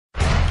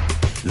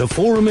The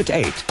Forum at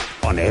 8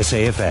 on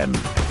SAFM.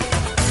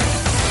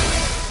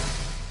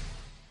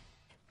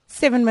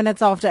 7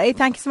 minutes after 8.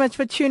 Thank you so much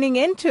for tuning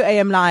in to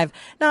AM Live.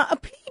 Now, a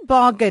plea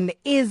bargain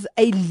is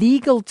a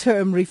legal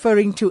term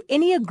referring to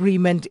any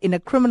agreement in a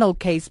criminal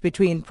case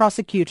between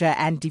prosecutor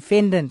and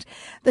defendant.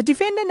 The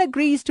defendant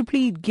agrees to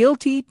plead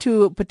guilty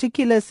to a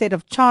particular set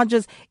of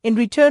charges in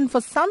return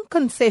for some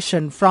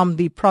concession from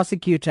the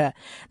prosecutor.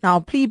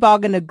 Now, plea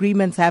bargain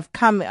agreements have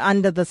come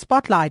under the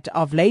spotlight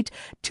of late.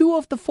 2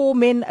 of the 4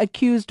 men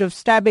accused of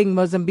stabbing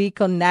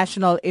Mozambican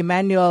national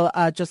Emmanuel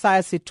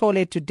Josias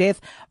to death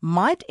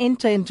might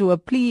enter into a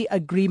plea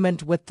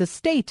agreement with the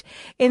state.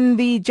 In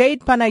the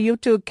Jayde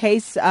Panayiotou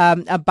case,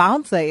 a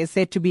bouncer is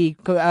said to be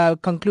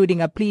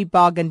concluding a plea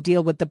bargain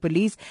deal with the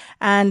police,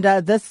 and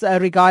this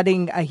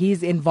regarding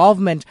his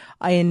involvement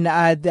in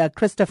the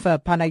Christopher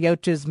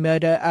Panayiotu's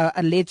murder,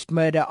 alleged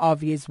murder of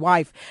his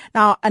wife.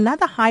 Now,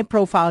 another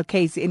high-profile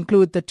case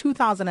includes the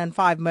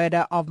 2005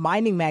 murder of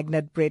mining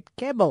magnate Brett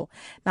Kebble.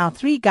 Now,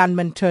 3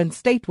 gunmen turned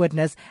state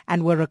witness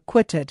and were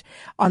acquitted.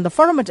 On the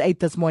Forum at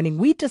 8 this morning,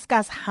 we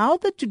discuss how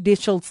the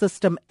judicial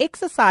system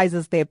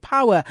exercises their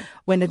power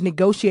when it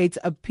negotiates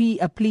a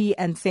plea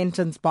and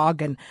sentence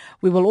bargain.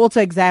 We will also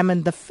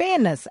examine the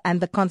fairness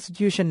and the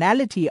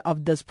constitutionality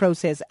of this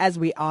process as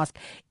we ask,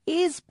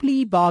 is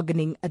plea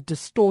bargaining a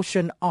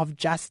distortion of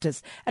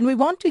justice? And we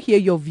want to hear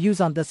your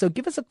views on this. So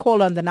give us a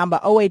call on the number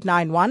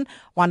 0891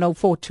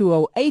 104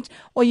 208,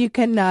 or you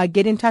can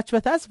get in touch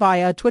with us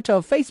via Twitter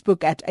or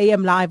Facebook at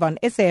AM Live on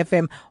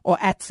SAFM or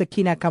at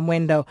Sakina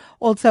Kamwendo.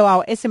 Also,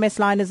 our SMS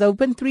line is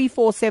open.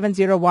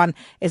 34701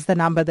 is the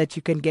number that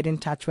you can get in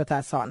touch with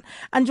us on.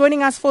 And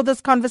joining us for this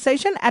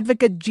conversation,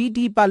 Advocate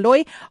GD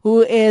Baloyi,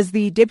 who is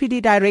the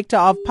Deputy Director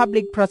of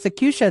Public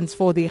Prosecutions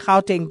for the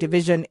Gauteng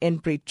Division in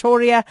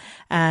Pretoria.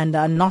 And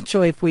I'm not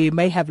sure if we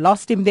may have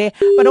lost him there,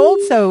 but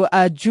also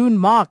June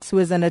Marks, who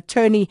is an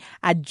attorney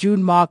at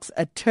June Marks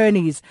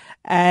Attorneys.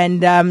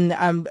 And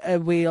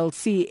we'll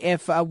see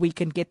if we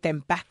can get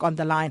them back on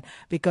the line,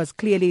 because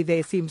clearly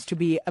there seems to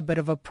be a bit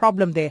of a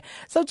problem there.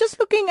 So just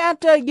looking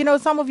at,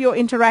 some of your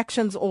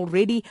interactions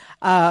already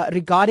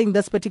regarding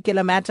this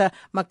particular matter,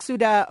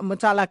 Maksuda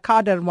Mutala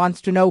Kader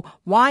wants to know,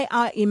 why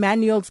are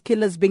Emmanuel's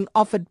killers being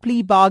offered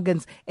plea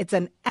bargains? It's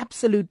an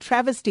absolute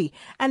travesty.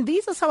 And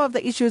these are some of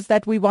the issues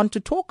that we want to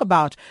talk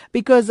about,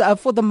 because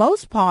for the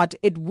most part,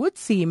 it would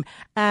seem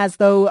as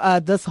though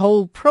this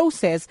whole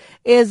process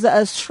is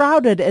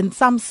shrouded in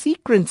some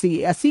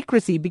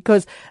secrecy,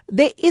 because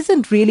there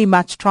isn't really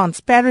much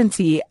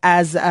transparency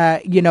as,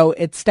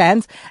 it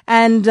stands,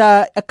 and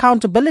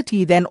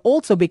accountability then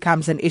also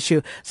becomes an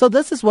issue. So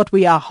this is what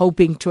we are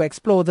hoping to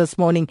explore this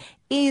morning.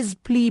 Is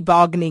plea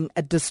bargaining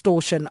a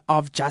distortion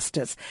of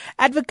justice?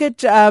 Advocate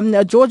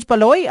George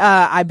Baloyi,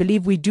 I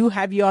believe we do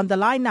have you on the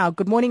line now.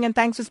 Good morning and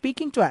thanks for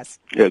speaking to us.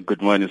 Yeah,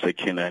 good morning,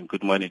 Sakina, and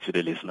good morning to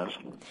the listeners.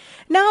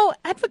 Now,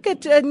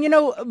 Advocate,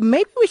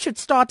 maybe we should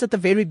start at the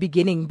very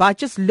beginning by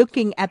just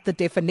looking at the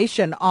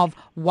definition of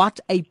what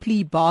a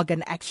plea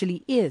bargain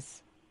actually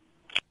is.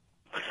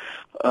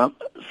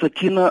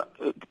 Sakina,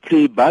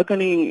 plea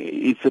bargaining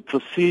is a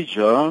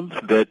procedure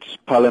that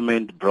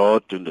Parliament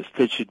brought in the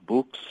statute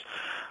books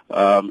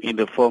in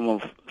the form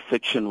of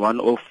Section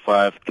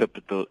 105,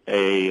 capital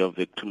A of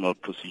the Criminal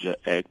Procedure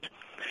Act.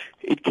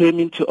 It came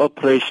into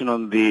operation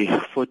on the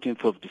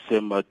 14th of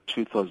December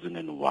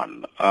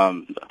 2001.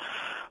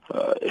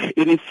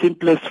 In its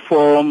simplest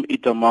form,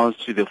 it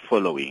amounts to the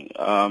following.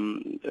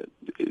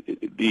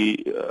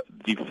 The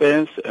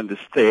defense and the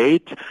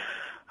state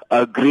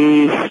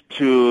agree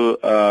to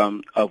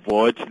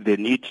avoid the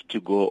need to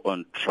go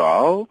on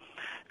trial,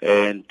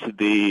 and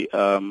they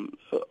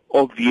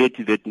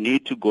obviate that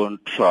need to go on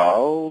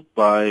trial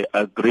by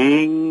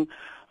agreeing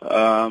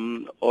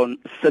on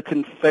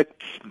certain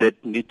facts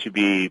that need to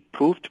be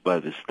proved by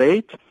the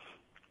state,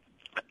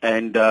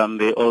 and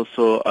they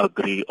also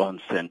agree on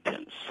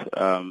sentence.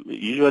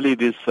 Usually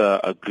this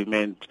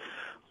agreement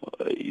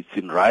is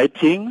in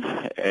writing,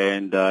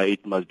 and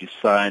it must be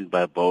signed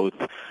by both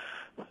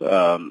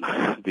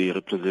the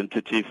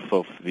representative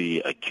of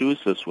the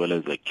accused as well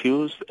as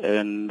accused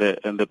and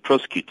the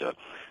prosecutor.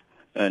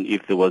 And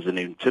if there was an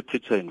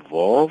interpreter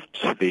involved,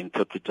 the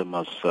interpreter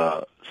must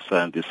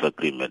sign this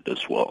agreement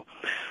as well.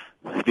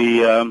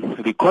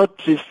 The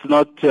court is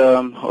not,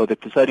 or the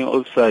presiding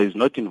officer is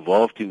not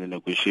involved in the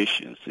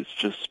negotiations. It's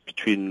just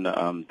between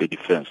the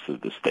defense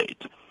and the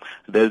state.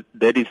 That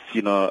is,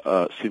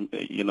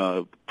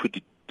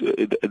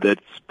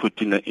 that's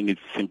put in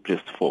its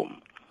simplest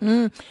form.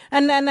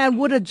 And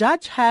would a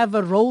judge have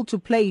a role to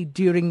play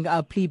during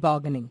plea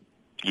bargaining?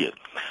 Yes.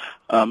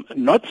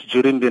 Not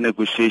during the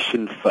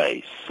negotiation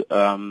phase.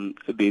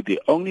 The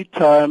only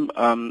time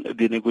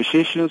the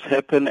negotiations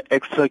happen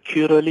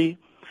extracurricularly,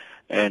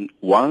 and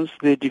once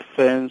the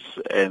defense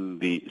and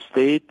the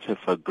state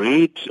have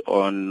agreed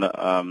on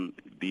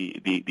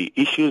the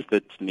issues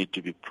that need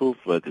to be proved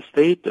by the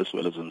state as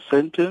well as on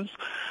sentence,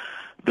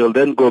 they'll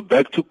then go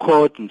back to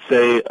court and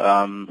say,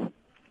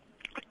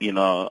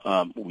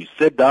 we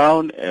sat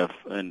down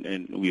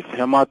and we've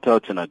hammered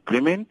out an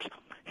agreement.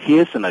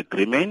 hears an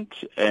agreement,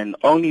 and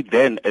only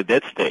then at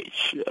that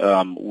stage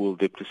will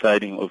the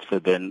presiding officer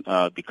then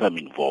become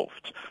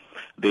involved.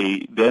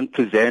 They then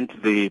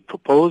present the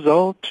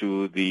proposal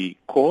to the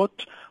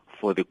court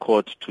for the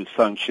court to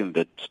sanction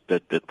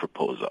that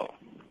proposal.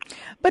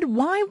 But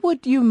why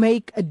would you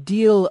make a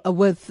deal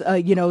with,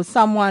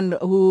 someone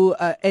who,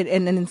 and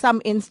in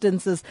some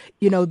instances,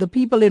 the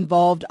people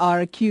involved are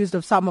accused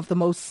of some of the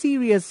most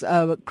serious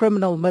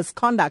criminal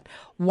misconduct?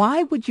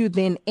 Why would you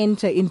then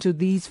enter into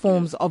these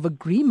forms of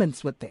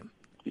agreements with them?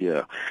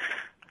 Yeah.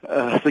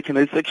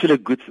 It's actually a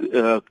good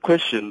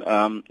question.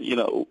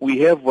 We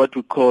have what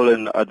we call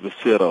an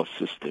adversarial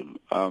system,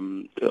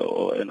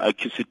 or an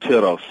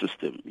accusatorial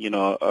system.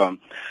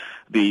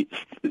 The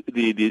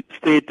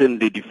state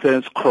and the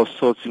defense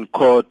cross-sorts in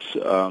court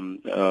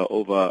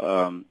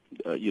over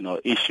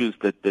issues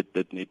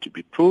that need to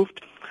be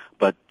proved.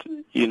 But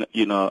in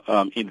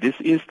this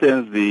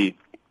instance, the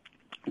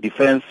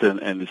defense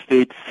and the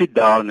state sit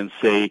down and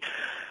say,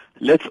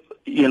 let's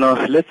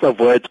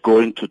avoid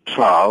going to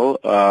trial,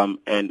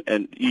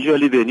 and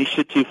usually the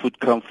initiative would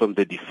come from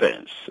the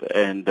defense,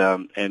 and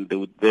they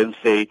would then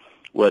say,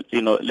 well,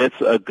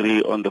 let's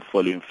agree on the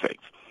following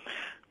facts.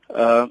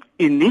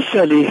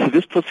 Initially,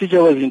 this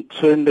procedure was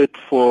intended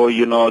for,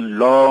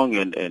 long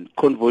and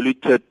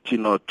convoluted,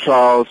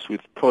 trials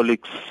with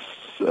prolix,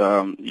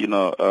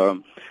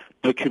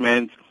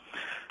 documents,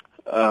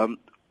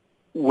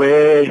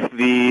 where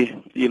the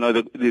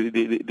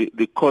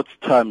court's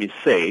time is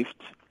saved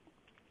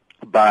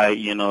by,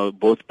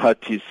 both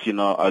parties,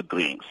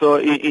 agreeing. So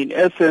in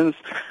essence,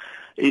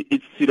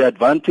 it's to the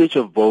advantage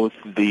of both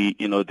the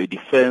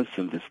defense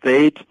and the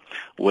state,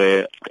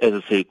 where, as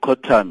I say,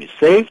 court time is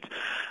saved.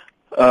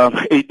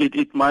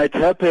 It might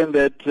happen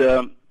that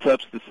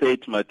perhaps the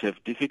state might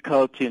have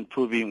difficulty in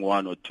proving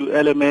one or two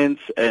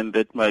elements, and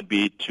that might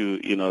be to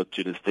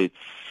the state's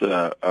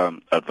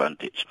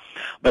advantage.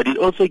 But it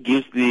also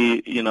gives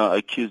the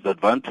accused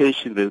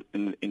advantage in the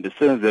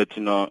sense that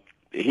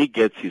he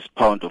gets his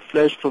pound of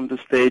flesh from the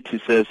state. He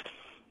says,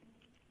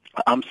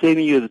 I'm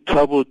saving you the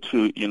trouble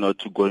to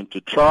go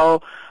into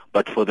trial,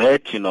 but for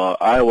that,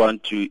 I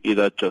want you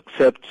either to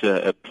accept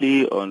a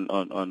plea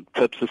on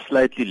perhaps a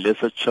slightly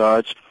lesser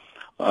charge,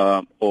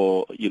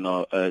 or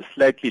a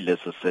slightly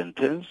lesser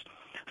sentence.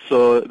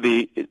 So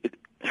the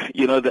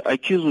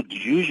accused would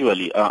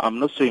usually, I'm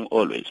not saying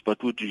always,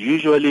 but would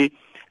usually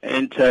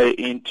enter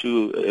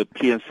into a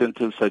plea and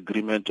sentence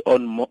agreement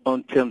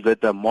on terms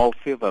that are more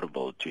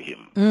favorable to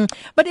him.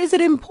 But is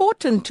it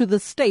important to the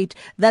state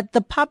that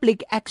the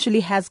public actually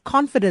has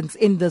confidence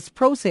in this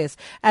process?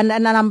 And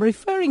I'm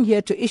referring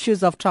here to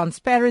issues of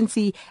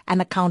transparency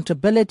and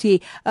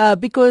accountability,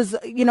 because,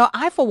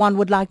 I for one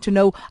would like to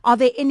know, are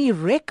there any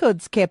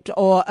records kept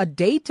or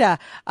data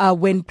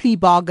when plea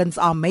bargains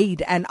are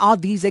made, and are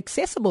these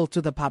accessible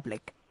to the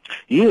public?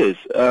 Yes,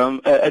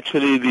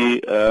 actually,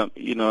 the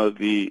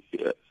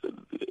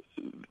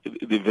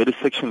very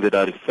section that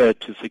I referred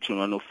to, Section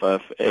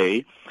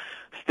 105A,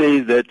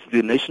 states that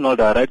the national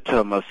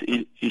director must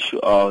issue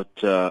out,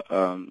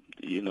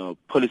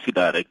 policy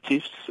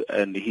directives,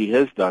 and he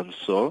has done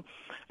so.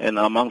 And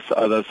amongst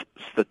others,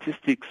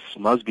 statistics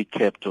must be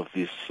kept of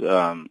these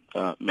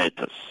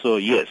matters. So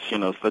yes,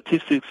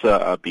 statistics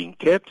are being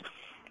kept.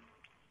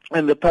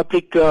 And the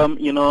public, they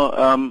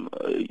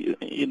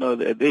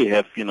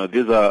have,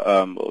 these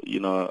are,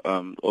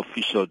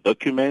 official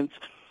documents.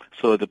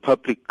 So the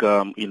public,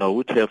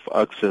 would have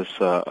access,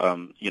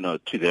 to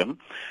them.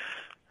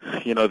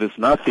 There's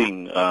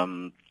nothing,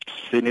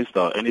 sinister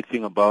or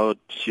anything about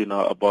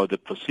the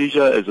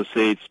procedure. As I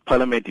say, it's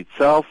Parliament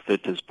itself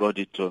that has brought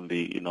it on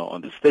the,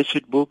 on the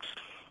statute books.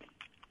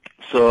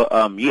 So,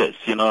 yes,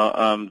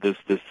 this,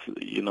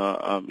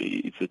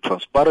 it's a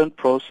transparent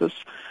process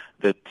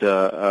that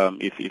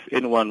if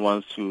anyone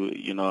wants to,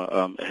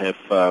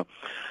 have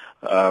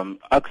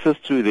access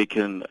to, they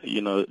can,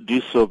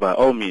 do so by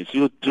all means.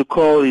 You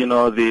recall,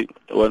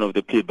 one of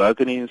the plea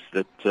bargainings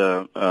that,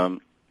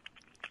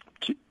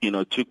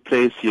 took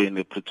place here in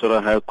the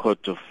Pretoria High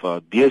Court of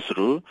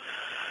Biesru.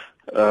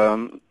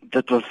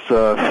 That was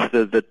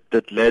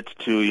that led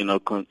to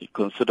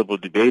considerable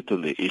debate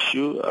on the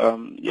issue.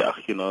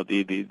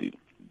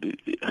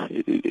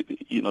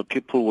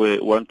 People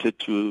wanted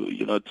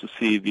to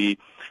see the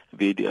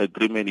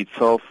agreement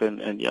itself,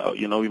 and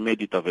we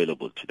made it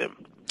available to them.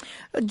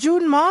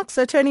 June Marks,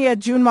 attorney at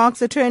June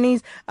Marks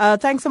Attorneys,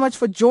 thanks so much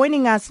for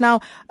joining us.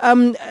 Now,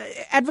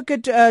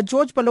 Advocate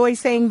George Baloyi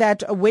saying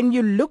that when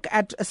you look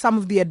at some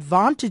of the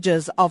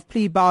advantages of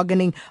plea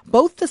bargaining,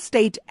 both the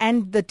state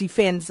and the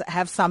defense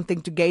have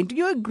something to gain. Do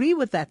you agree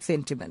with that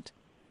sentiment?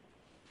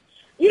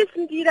 Yes,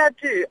 indeed I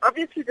do.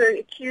 Obviously, the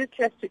accused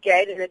has to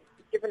gain in it,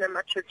 given a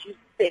much reduced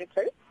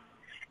sentence,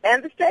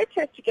 and the state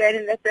has to gain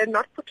in that they're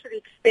not put to the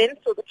expense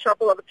or the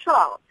trouble of a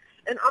trial.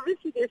 And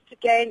obviously there's to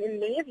gain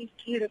in many of these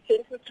plea and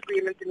sentence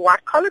agreements in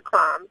white-collar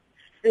crimes.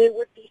 There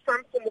would be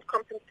some form of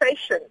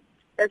compensation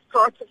as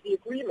part of the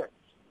agreement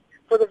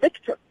for the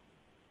victim.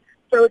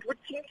 So it would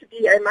seem to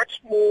be a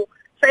much more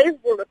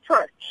favorable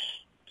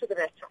approach to the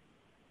matter.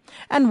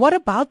 And what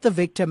about the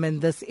victim in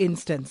this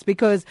instance?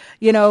 Because,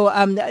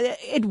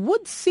 it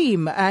would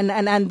seem,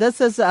 and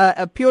this is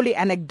purely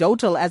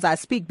anecdotal as I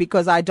speak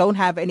because I don't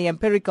have any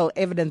empirical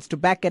evidence to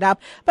back it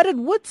up, but it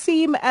would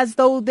seem as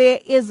though there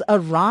is a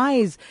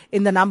rise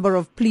in the number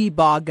of plea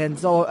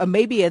bargains, or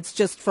maybe it's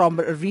just from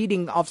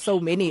reading of so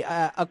many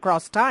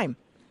across time.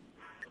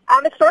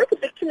 As far as the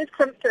victim is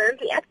concerned,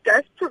 the Act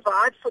does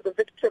provide for the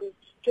victim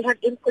to have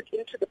input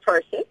into the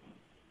process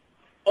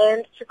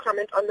and to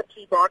comment on the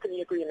plea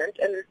bargaining agreement.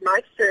 And my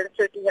experience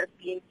certainly has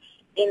been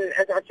in,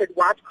 as I said,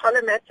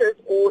 white-collar matters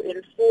or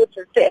in frauds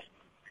and theft.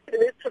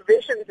 There is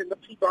provisions in the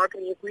plea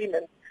bargaining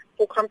agreement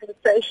for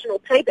compensation or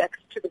paybacks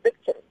to the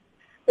victim.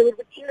 So it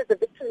would seem that the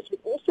victims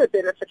would also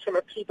benefit from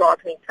a plea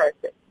bargaining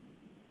process.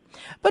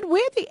 But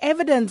where the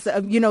evidence,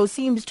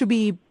 seems to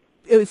be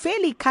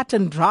fairly cut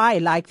and dry,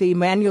 like the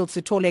Emmanuel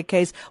Josias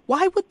case,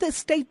 why would the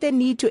state then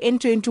need to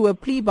enter into a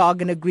plea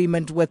bargain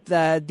agreement with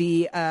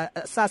the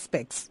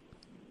suspects?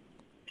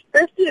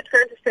 Firstly, it's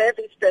going to save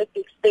the state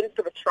the expense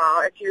of a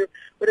trial. As you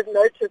would have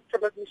noticed,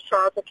 some of these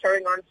trials are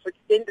carrying on for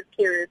extended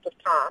periods of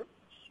time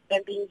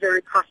and being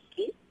very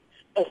costly.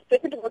 And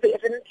second of all, the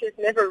evidence is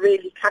never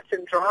really cut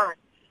and dry.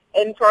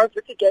 And as far as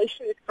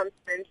litigation is concerned,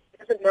 you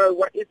never know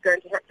what is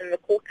going to happen in the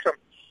courtroom.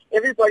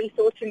 Everybody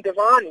thought in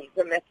Divani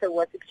the matter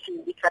was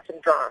extremely cut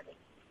and dry.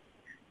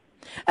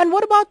 And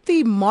what about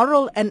the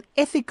moral and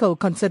ethical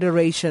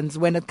considerations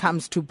when it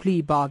comes to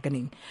plea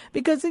bargaining?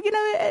 Because,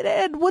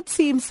 it would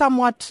seem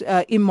somewhat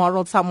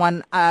immoral,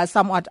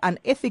 somewhat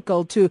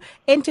unethical to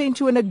enter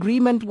into an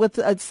agreement with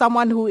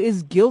someone who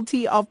is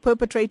guilty of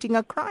perpetrating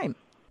a crime.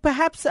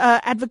 Perhaps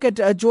Advocate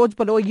Jayde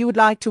Baloyi, you would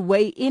like to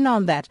weigh in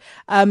on that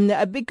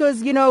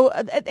because,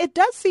 it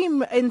does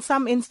seem in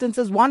some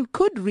instances one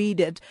could read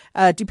it,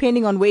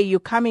 depending on where you're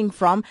coming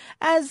from,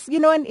 as,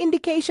 an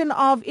indication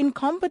of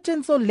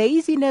incompetence or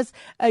laziness,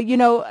 I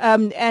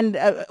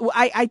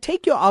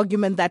take your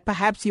argument that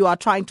perhaps you are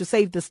trying to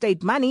save the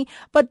state money,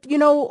 but,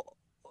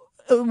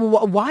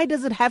 why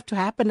does it have to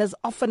happen as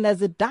often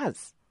as it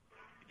does?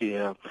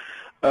 Yeah.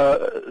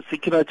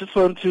 Sikin, I just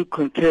want to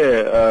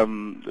concur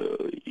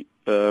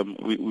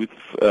with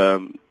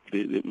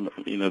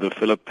the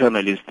fellow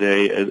panelists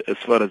there as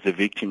far as the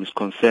victim is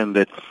concerned,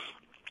 that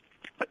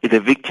the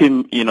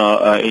victim,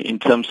 in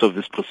terms of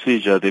this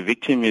procedure, the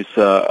victim is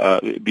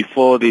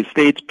before the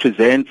state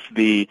presents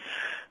the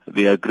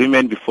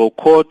agreement before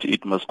court,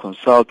 it must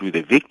consult with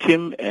the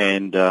victim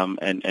and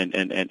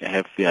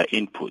have their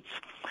inputs.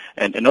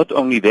 And not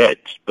only that,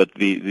 but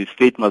the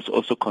state must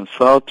also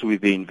consult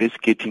with the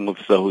investigating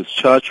officer who is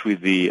charged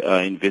with the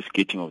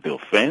investigating of the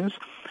offense,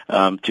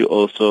 to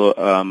also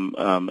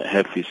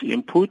have his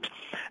input.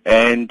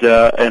 And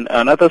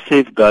another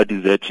safeguard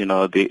is that,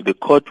 the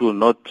court will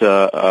not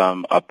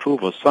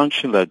approve or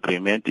sanction the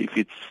agreement if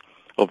it's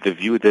of the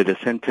view that the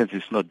sentence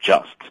is not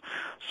just.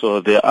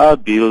 So there are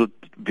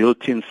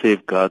built-in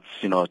safeguards,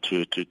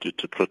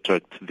 to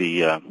protect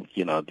the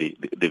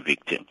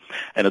victim.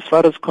 And as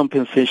far as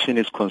compensation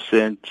is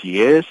concerned,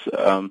 yes,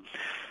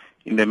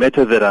 in the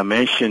matter that I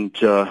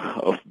mentioned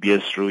of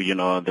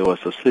BSRU, there was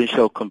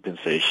substantial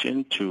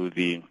compensation to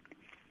the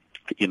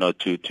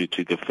to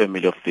the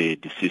family of the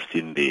deceased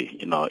in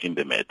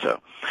the matter.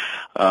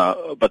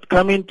 But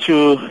coming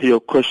to your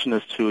question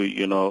as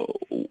to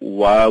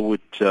why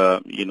would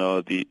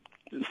the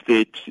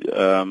state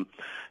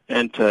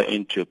enter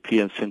into a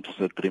plea and sentence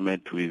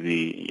agreement with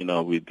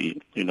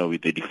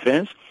the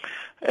defense.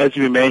 As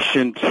we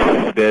mentioned,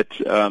 that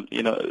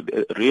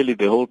really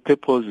the whole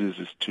purpose is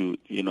to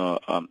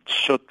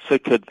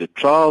short-circuit the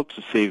trial,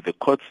 to save the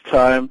court's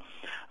time,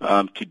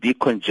 to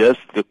decongest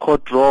the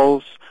court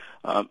rolls,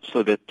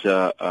 so that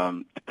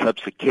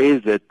perhaps a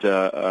case that,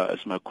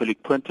 as my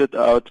colleague pointed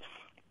out,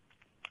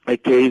 a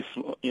case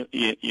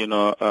in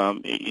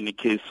a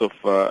case of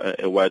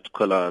a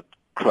white-collar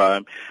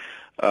crime.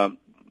 A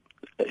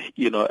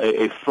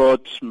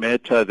fraud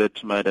matter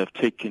that might have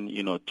taken,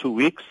 2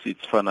 weeks,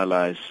 it's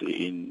finalized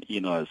in,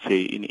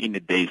 say in a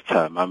day's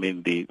time. I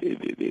mean, the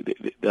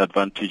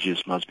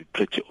advantages must be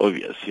pretty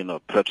obvious,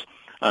 perhaps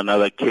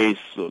another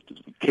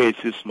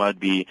cases might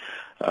be,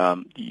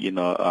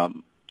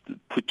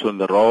 put on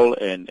the roll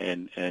and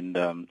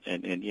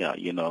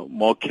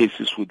more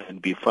cases would then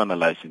be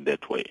finalized in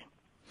that way.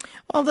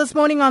 Well, this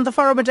morning on the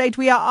Forum at 8,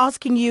 we are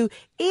asking you,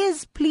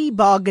 is plea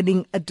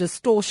bargaining a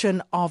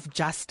distortion of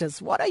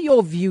justice? What are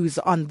your views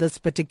on this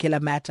particular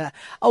matter?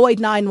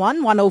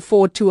 0891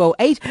 104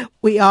 208.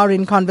 We are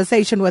in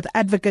conversation with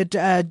Advocate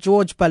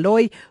Jayde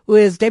Baloyi, who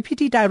is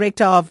Deputy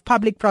Director of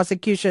Public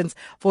Prosecutions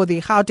for the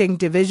Gauteng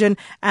Division,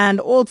 and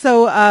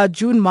also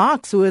June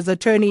Marks, who is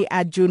attorney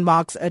at June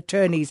Marks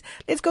Attorneys.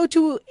 Let's go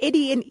to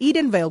Eddie in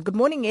Edenvale. Good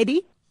morning,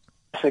 Eddie.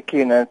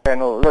 Sakina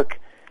panel, look.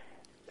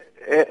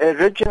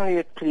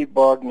 Originally, plea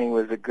bargaining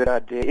was a good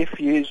idea if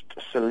used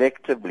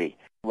selectively.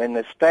 When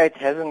the state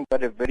hasn't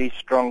got a very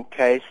strong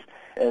case,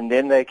 and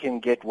then they can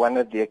get one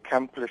of the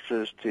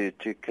accomplices to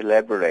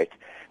collaborate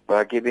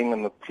by giving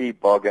them a plea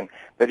bargain.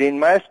 But in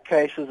most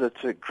cases,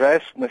 it's a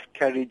gross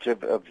miscarriage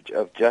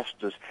of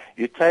justice.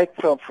 You take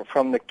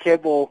from the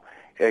Kebble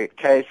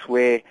case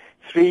where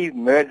 3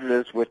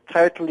 murderers were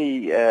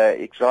totally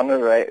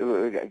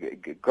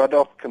exonerated, got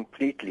off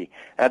completely.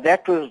 Now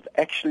that was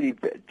actually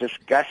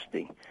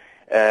disgusting.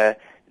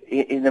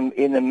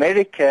 In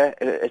America,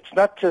 it's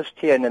not just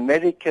here. In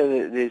America,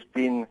 it's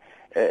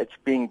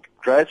been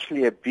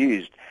grossly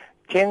abused.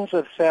 Tens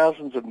of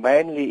thousands of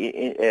mainly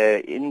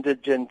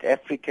indigent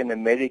African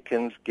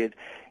Americans get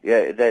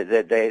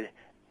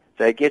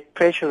they get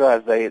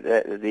pressurized.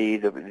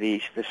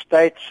 The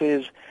state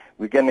says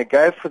we're going to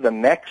go for the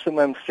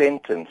maximum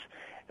sentence,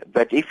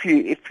 but if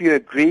you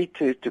agree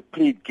to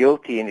plead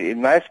guilty,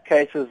 in most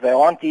cases they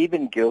aren't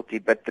even guilty,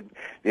 but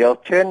the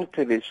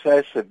alternative is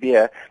so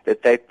severe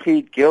that they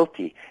plead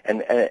guilty,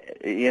 and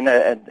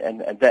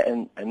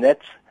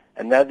that's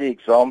another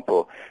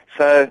example.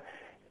 So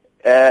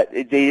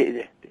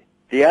the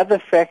other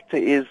factor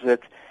is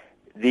that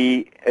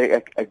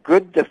a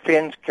good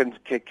defense can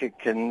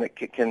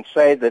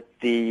say that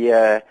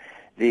the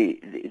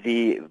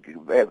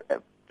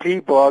plea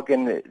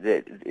bargain,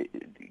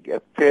 a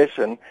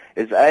person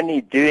is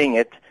only doing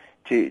it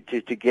to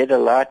get a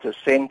lighter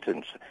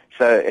sentence,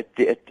 so it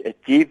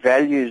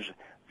devalues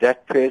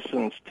that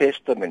person's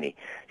testimony.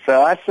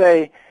 So I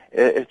say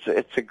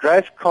it's a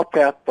gross cop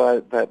out by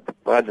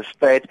the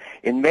state.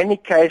 In many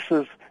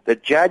cases, the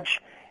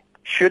judge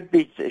should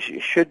be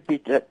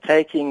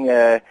taking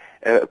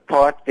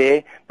part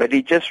there, but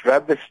he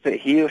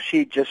or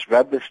she just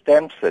rubber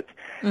stamps it.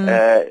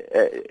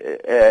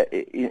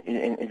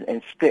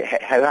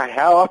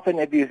 How often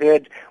have you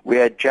heard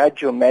where a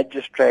judge or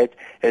magistrate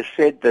has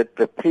said that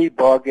the plea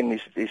bargain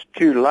is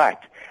too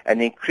light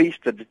and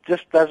increased it? It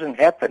just doesn't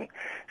happen.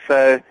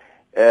 So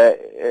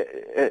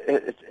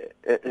it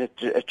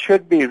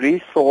should be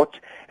rethought,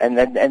 and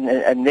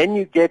then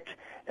you get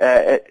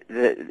where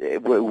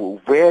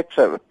it's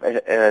a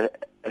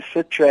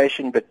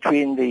situation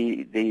between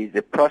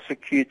the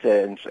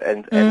prosecutor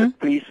and the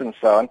police and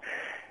so on.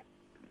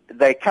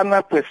 They come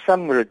up with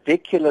some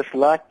ridiculous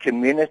like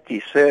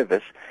community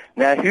service.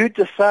 Now, who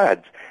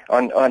decides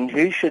on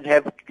who should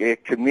have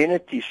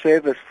community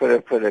service for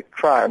a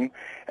crime,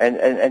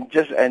 and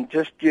just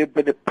do a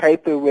bit of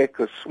paperwork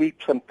or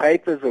sweep some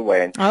papers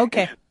away?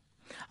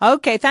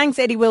 Okay, thanks,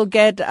 Eddie. We'll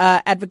get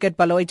Advocate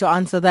Baloyi to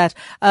answer that.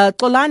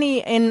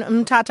 Xolani in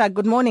Mthatha,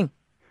 good morning.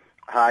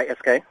 Hi,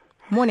 SK.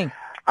 Morning.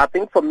 I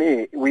think for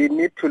me, we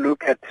need to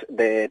look at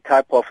the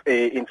type of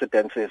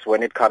incidences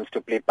when it comes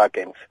to plea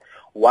bargains.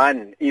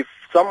 One, if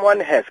someone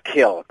has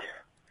killed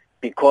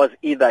because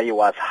either he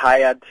was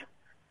hired,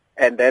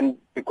 and then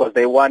because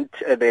they want,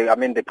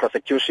 the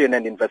prosecution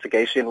and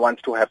investigation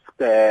wants to have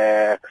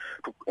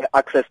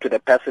access to the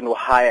person who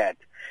hired,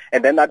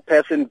 and then that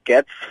person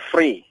gets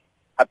free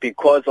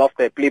because of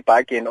the plea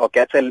bargain or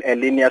gets a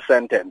linear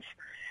sentence.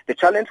 The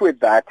challenge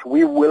with that,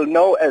 we will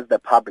know as the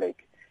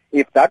public,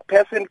 if that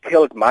person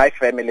killed my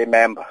family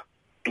member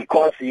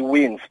because he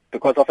wins,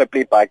 because of a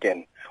plea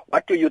bargain,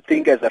 what do you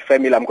think as a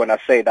family I'm going to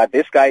say? That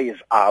this guy is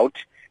out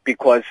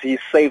because he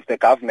saved the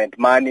government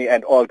money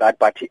and all that,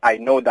 but I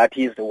know that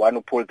he's the one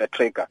who pulled the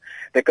trigger.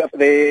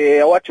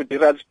 Our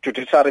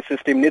judiciary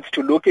system needs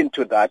to look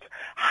into that,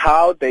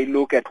 how they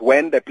look at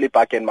when the plea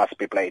bargain must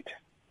be played.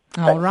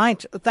 All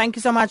right. Thank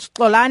you so much,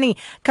 Xolani.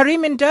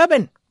 Karim in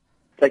Durban.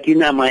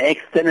 Sakina, my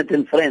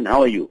ex-Senator friend,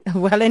 how are you?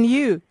 Well, and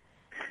you?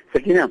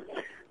 Sakina,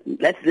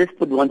 let's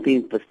put one thing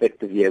in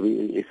perspective here.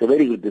 It's a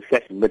very good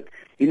discussion, but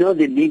you know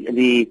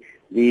the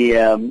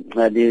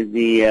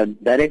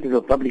Director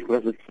of Public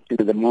Prosecution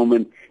at the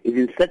moment is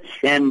in such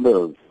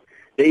shambles.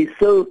 There is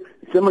so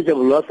much of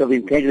a loss of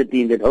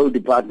integrity in that whole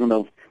Department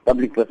of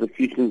Public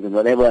Prosecutions and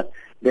whatever.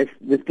 There's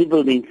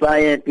people being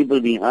fired, people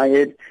being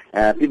hired,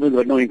 people who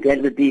have no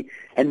integrity,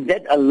 and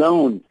that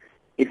alone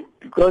is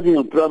causing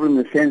a problem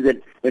in the sense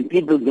that when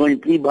people go in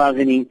plea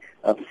bargaining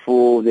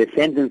for their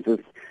sentences,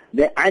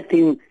 I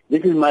think,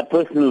 this is my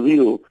personal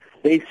view,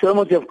 there is so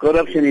much of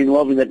corruption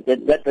involved in that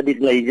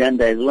particular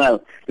agenda as well,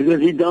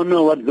 because we don't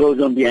know what goes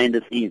on behind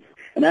the scenes.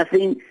 And I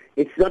think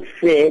it's not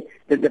fair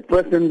that the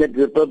person, that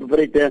the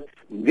perpetrator,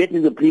 gets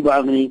into plea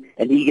bargaining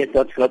and he gets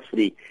out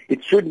scot-free.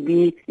 It should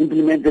be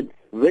implemented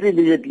very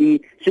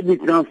rigidly, should be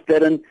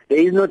transparent. There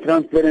is no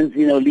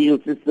transparency in our legal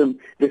system.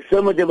 There's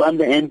so much of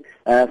underhand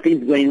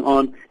things going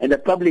on, and the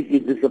public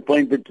is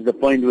disappointed to the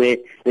point where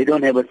they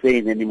don't have a say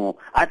in anymore.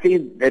 I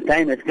think the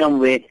time has come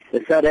where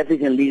the South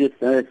African legal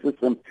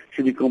system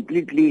should be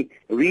completely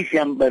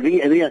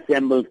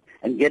reassembled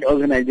and get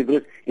organized,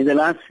 because in the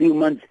last few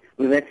months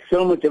we've had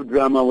so much of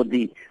drama with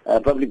the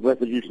public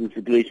prosecution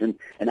situation,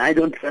 and I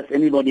don't trust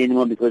anybody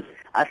anymore because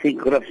I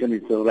think corruption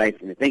is so rife.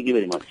 Thank you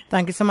very much.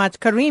 Thank you so much.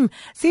 Karim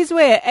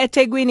Sizwe at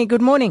Tegwini,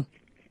 good morning.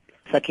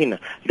 Sakina,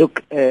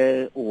 look,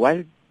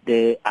 while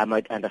I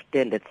might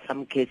understand that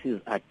some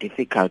cases are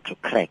difficult to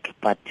crack,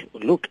 but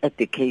look at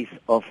the case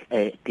of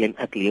Glenn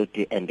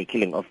Panayiotou and the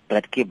killing of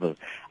Brett Kebble.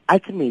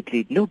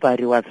 ultimately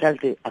nobody was held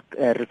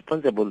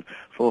responsible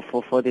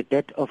for the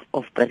death of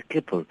Brett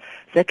Kebble.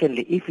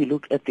 Secondly, if you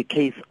look at the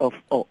case of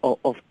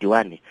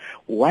Diwani,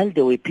 while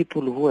there were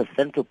people who were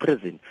sent to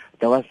prison,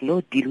 there was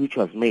no deal which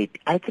was made.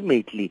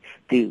 Ultimately,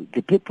 the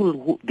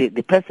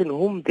person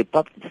whom the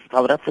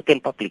South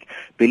African public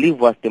believe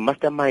was the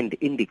mastermind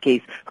in the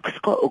case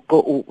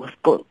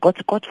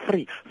got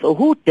free. So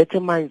who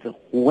determines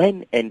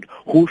when and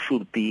who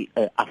should be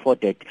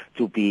afforded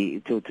to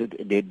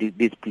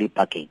this plea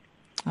package?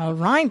 All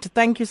right.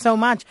 Thank you so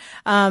much.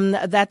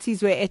 That's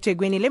Izwe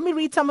Etegweni. Let me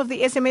read some of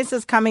the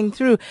SMSs coming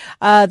through.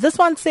 This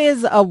one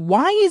says,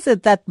 why is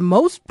it that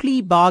most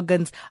plea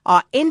bargains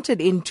are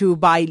entered into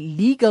by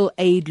legal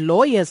aid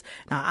lawyers?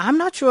 Now, I'm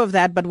not sure of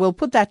that, but we'll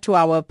put that to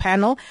our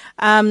panel.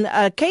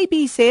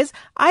 KB says,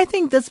 I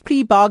think this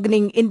plea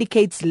bargaining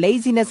indicates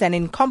laziness and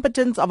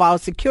incompetence of our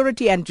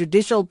security and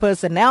judicial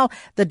personnel.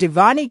 The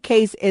Diwani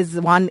case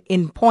is one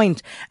in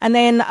point. And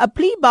then a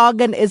plea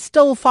bargain is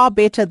still far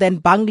better than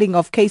bungling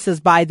of cases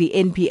by the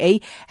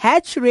NPA.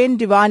 Had Shireen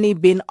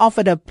Diwani been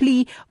offered a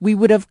plea, we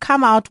would have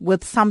come out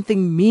with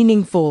something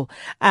meaningful.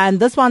 And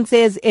this one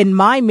says, in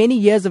my many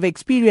years of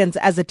experience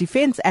as a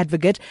defense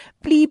advocate,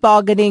 plea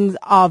bargainings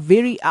are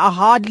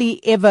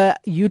hardly ever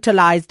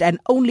utilized and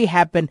only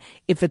happen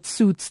if it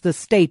suits the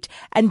state.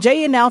 And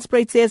Jay in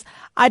Nelspruit says,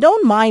 I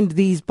don't mind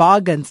these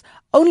bargains,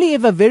 only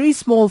if a very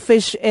small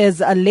fish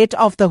is let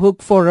off the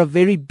hook for a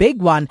very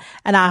big one.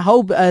 And I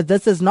hope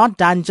this is not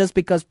done just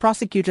because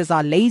prosecutors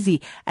are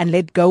lazy and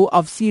let go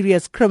of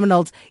serious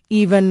criminals,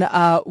 even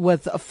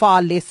with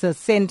far lesser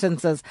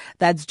sentences.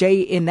 That's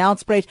Jay in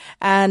Nelspruit.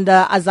 And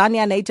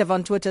Azania Native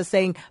on Twitter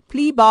saying,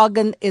 plea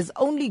bargain is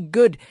only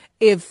good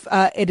if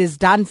it is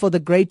done for the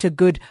greater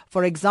good.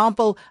 For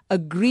example,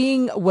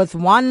 agreeing with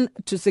one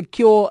to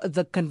secure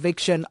the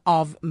conviction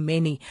of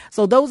many.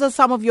 So those are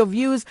some of your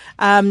views.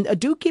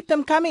 Do keep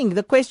them coming.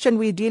 The question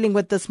we're dealing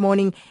with this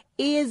morning,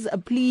 is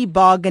plea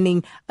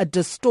bargaining a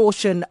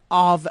distortion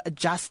of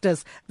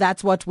justice?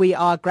 That's what we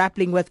are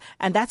grappling with,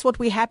 and that's what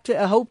we have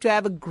to hope to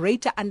have a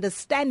greater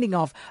understanding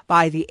of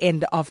by the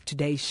end of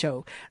today's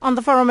show. On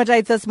the Forum at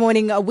 8 this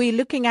morning, we're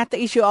looking at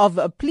the issue of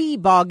plea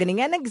bargaining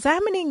and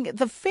examining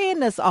the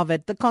fairness of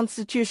it, the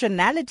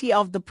constitutionality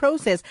of the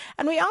process.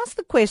 And we ask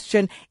the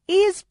question,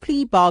 is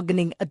plea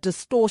bargaining a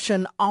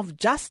distortion of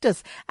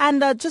justice?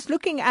 And just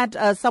looking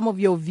at some of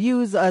your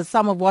views,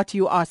 some of what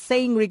you are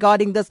saying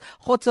regarding this,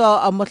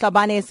 Khotso Motlabane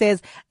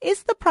says,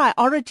 is the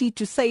priority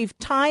to save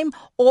time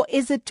or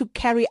is it to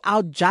carry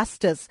out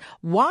justice?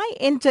 Why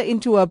enter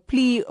into a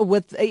plea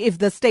if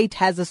the state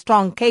has a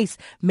strong case?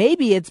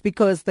 Maybe it's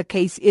because the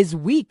case is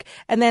weak.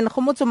 And then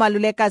Khomotso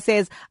Maluleka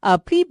says, a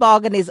plea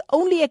bargain is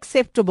only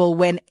acceptable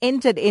when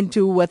entered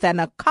into with an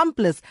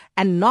accomplice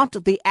and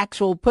not the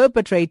actual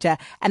perpetrator.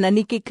 And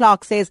Aniki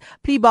Clark says,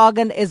 plea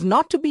bargain is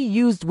not to be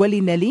used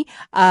willy-nilly.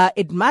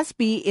 It must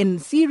be in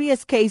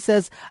serious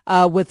cases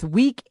with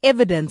weak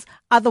evidence.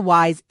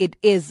 Otherwise, it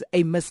is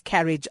a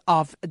miscarriage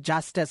of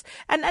justice.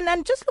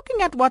 And just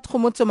looking at what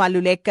Khomotso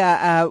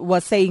Maluleka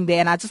was saying there,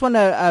 and I just want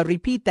to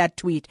repeat that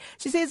tweet.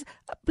 She says,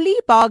 plea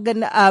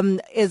bargain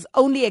is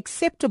only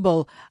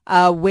acceptable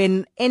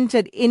when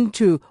entered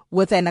into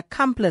with an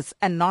accomplice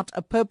and not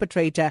a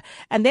perpetrator.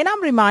 And then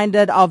I'm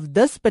reminded of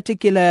this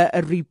particular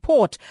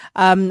report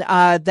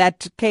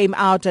that came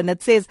out, and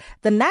it says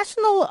the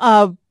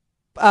National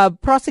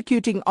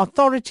Prosecuting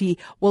Authority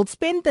will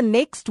spend the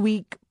next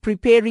week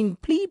preparing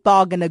plea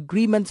bargain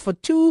agreements for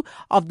two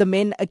of the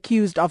men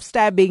accused of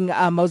stabbing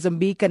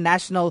Mozambican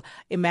national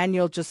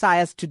Emmanuel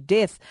Josias to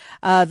death.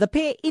 The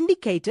pair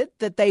indicated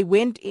that they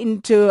went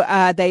into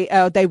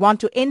they want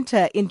to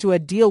enter into a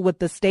deal with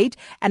the state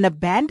and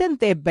abandon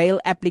their bail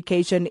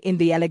application in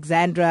the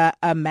Alexandra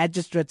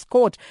Magistrates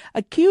Court.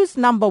 Accused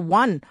number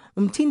one,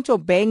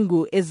 Mtinto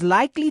Bengu, is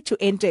likely to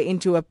enter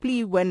into a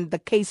plea when the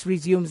case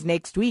resumes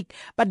next week.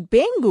 But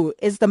Bengu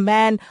is the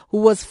man who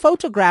was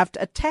photographed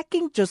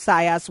attacking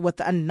Josias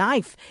with a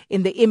knife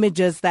in the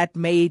images that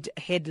made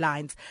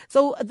headlines.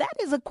 So that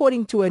is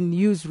according to a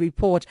news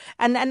report,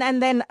 and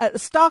then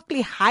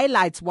starkly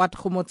highlights what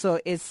Khomotso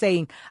is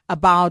saying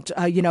about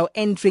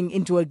entering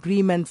into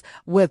agreements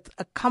with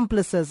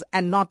accomplices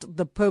and not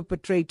the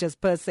perpetrators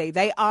per se.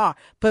 They are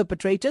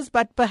perpetrators,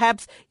 but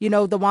perhaps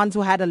the ones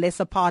who had a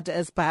lesser part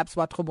is perhaps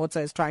what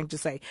Khomotso is trying to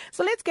say.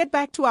 So let's get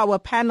back to our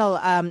panel,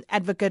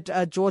 Advocate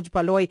George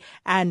Baloyi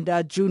and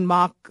June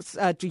Marks,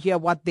 to hear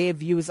what their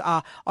views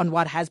are on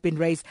what has been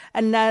raised.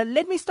 And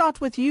let me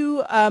start with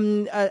you,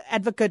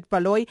 Advocate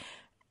Baloyi.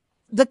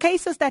 The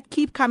cases that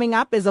keep coming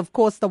up is, of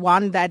course, the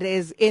one that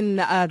is in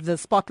the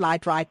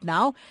spotlight right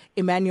now,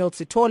 Emmanuel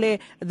Sithole.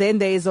 Then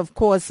there is, of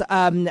course, the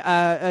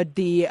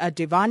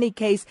Diwani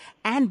case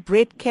and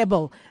Brett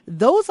Kebble.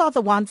 Those are the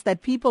ones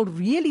that people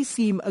really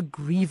seem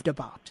aggrieved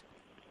about.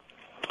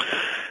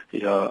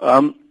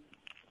 Yeah.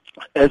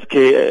 SK,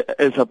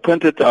 as I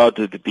pointed out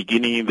at the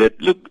beginning, that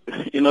look,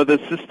 the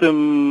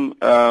system,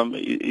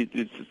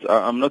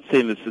 I'm not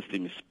saying the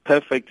system is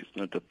perfect, it's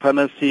not a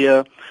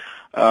panacea,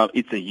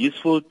 it's a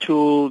useful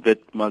tool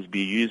that must be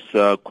used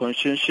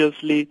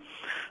conscientiously.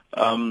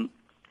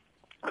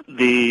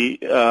 The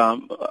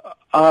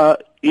are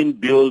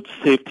inbuilt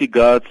safety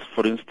guards.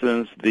 For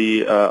instance,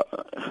 the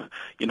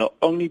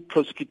only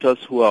prosecutors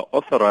who are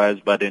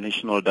authorized by the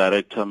national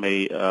director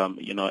may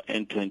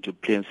enter into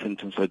plea and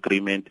sentence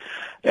agreement,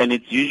 and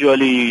it's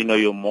usually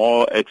your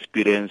more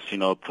experienced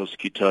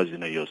prosecutors,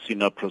 your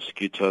senior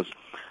prosecutors.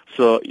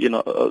 So,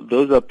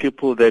 those are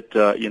people that,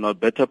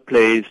 better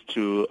placed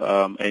to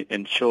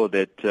ensure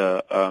that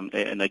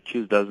an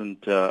accused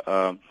doesn't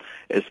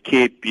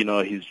escape,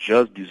 his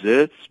just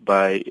desserts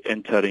by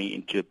entering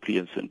into a plea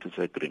and sentence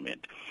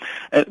agreement.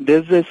 And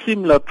there's a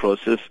similar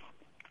process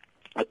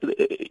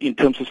in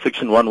terms of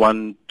Section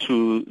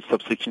 112,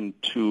 subsection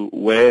 2,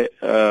 where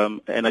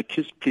an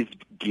accused pleads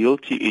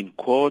guilty in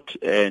court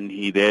and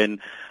he then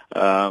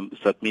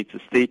submits a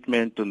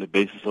statement on the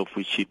basis of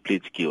which he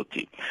pleads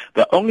guilty.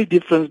 The only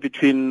difference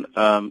between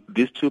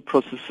these two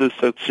processes,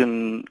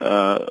 Section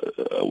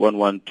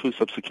 112,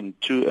 subsection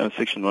 2, and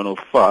Section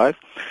 105,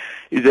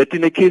 is that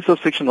in the case of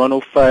Section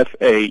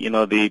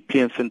 105A, the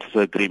plea and sentence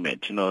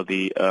agreement,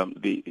 the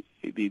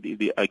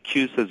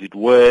accused, as it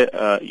were,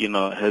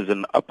 has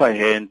an upper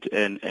hand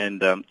and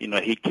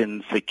he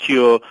can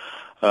secure,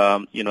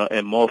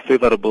 a more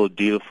favorable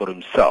deal for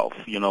himself,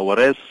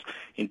 whereas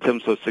in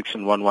terms of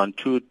Section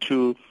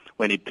 112.2,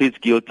 when he pleads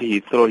guilty, he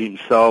throws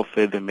himself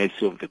at the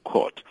mercy of the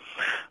court.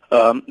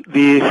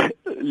 The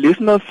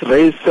listeners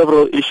raised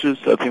several issues.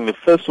 I think the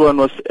first one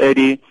was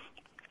Eddie,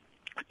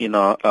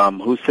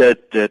 who said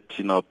that,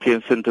 plea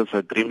and sentence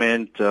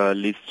agreement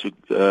leads to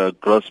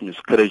gross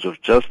miscarriage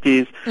of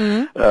justice,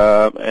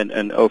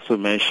 and also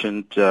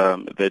mentioned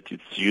that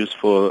it's used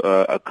for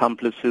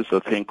accomplices. I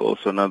think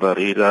also another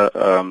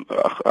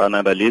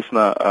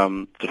listener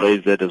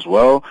raised that as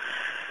well.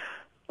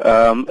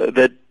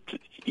 That,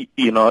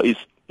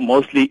 it's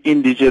mostly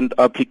indigent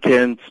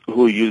applicants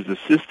who use the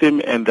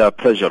system and they are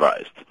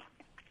pressurized.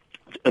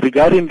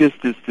 Regarding this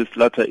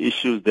latter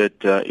issues that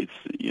that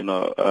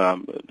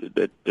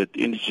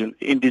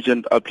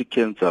indigent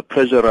applicants are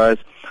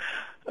pressurized,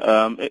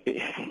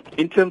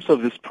 in terms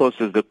of this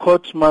process, the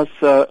court must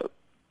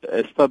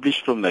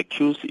establish from the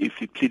accused if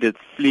he pleaded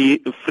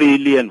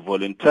freely and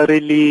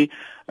voluntarily,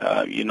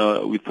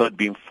 without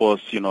being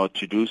forced,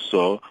 to do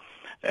so.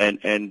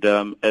 And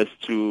as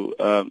to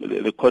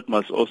the court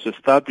must also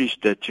establish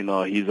that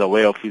he's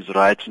aware of his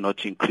right not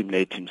to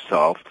incriminate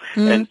himself,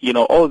 and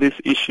all these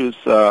issues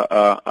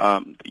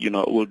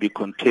will be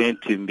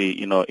contained in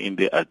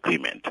the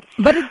agreement.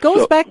 But it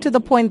goes back to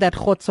the point that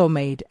Khotso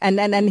made,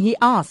 and he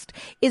asked: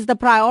 is the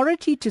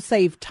priority to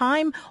save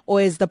time or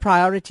is the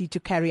priority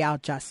to carry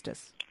out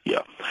justice?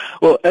 Yeah,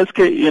 well, SK,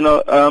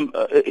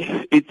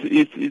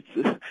 it's.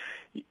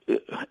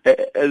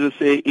 As I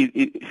say,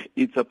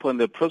 it's upon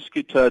the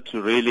prosecutor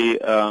to really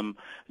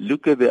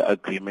look at the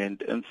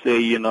agreement and say,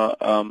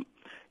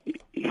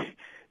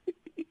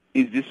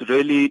 is this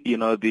really,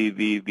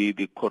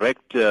 the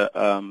correct, is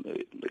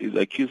the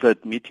accused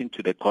admitting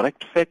to the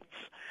correct facts,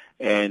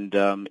 and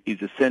is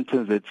the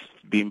sentence that's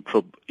being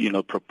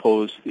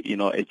proposed,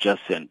 a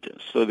just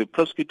sentence. So the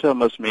prosecutor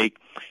must make,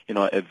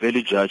 a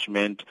valid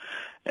judgment.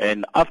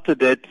 And after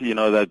that,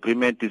 the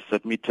agreement is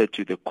submitted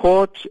to the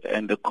court,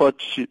 and the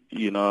court,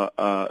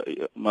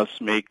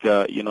 must make,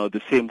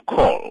 the same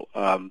call.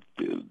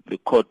 The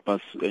court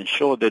must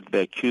ensure that the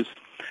accused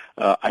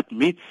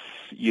admits,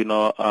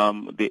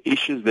 the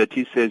issues that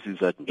he says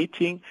is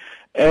admitting,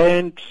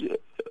 and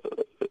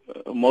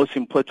most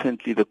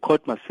importantly, the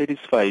court must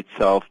satisfy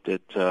itself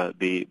that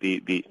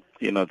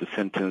the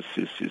sentence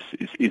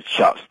is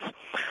just.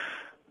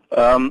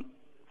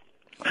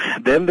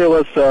 Then there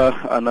was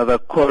another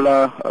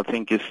caller, I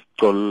think it's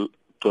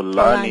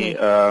Tolani.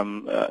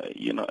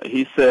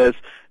 He says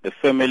the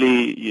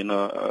family,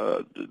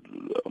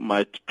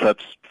 might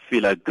perhaps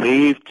feel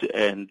aggrieved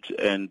and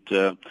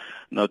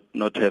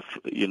not have,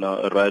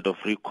 a right of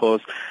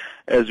recourse.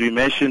 As we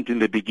mentioned in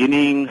the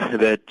beginning,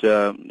 that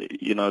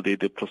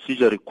the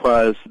procedure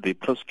requires the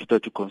prosecutor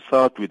to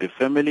consult with the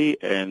family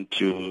and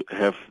to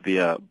have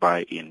their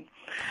buy-in.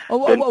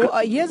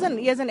 Here's an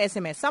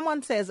SMS.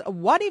 Someone says,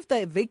 what if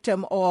the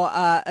victim or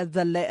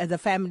the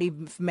family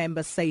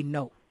members say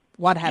no?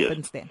 What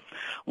happens then?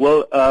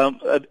 Well,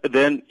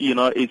 then,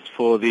 it's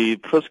for the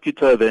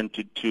prosecutor then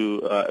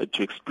to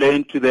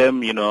explain to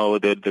them,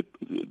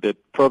 the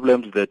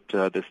problems that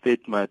the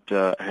state might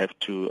have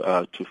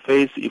to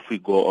face if we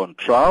go on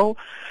trial,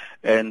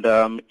 and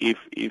if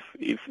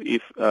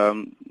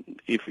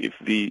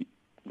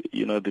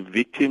the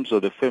victims or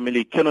the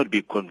family cannot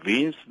be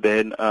convinced,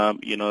 then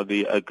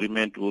the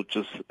agreement will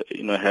just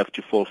have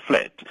to fall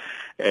flat,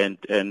 and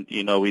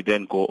we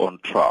then go on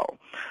trial.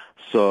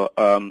 So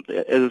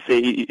as I say,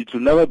 it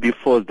will never be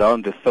forced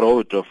down the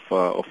throat of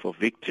a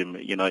victim.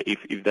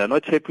 If they're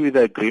not happy with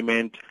the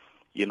agreement,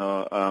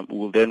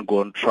 we'll then go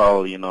on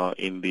trial, in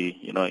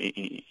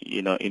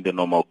the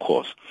normal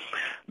course.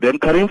 Then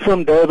Karim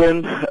from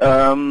Durban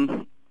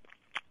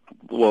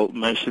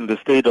mentioned the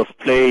state of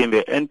play in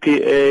the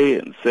NPA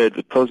and said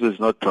the process is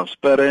not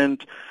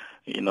transparent.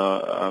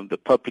 The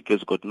public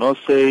has got no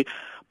say.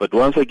 But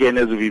once again,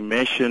 as we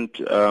mentioned,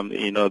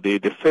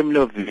 the family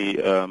of the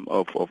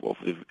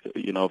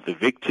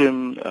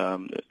victim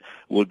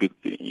will be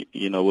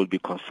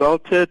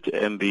consulted,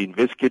 and the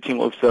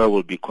investigating officer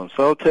will be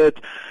consulted.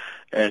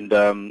 And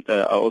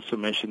I also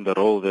mentioned the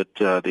role that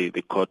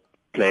the court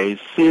plays.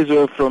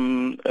 Caesar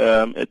from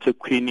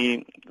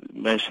eThekwini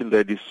mentioned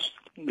that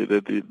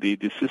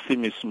the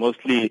system is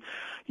mostly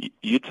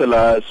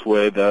utilized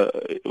where the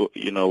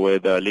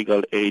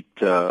legal aid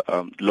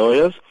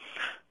lawyers.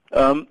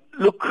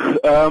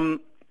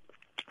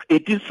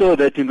 It is so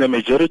that in the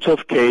majority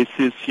of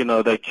cases,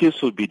 the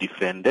accused will be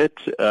defended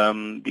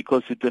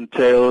because it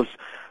entails,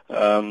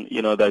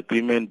 the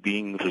agreement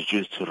being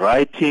reduced to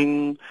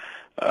writing.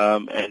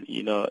 And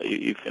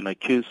if an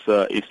accused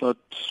is not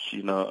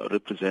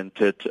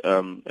represented,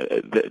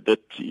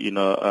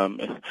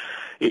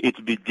 it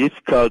would be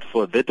difficult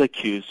for that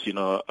accused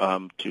to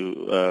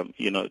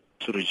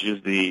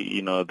reduce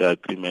the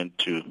agreement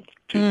to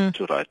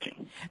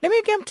writing. Let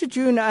me come to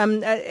June.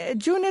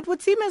 June, it would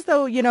seem as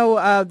though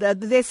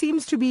there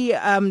seems to be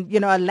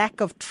a lack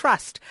of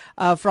trust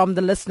from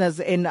the listeners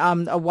in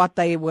what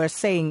they were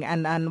saying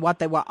and what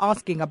they were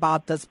asking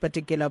about this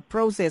particular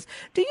process.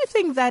 Do you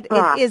think that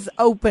it is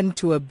open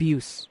to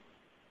abuse?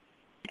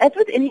 As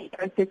with any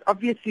process,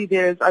 obviously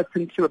there is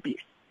open to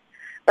abuse.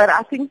 But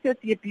I think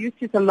that the abuse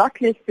is a lot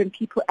less than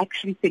people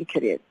actually think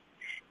it is.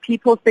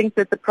 People think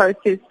that the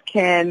process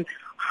can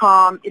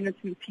harm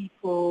innocent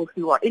people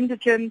who are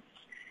indigent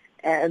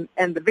and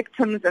the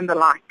victims and the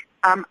like.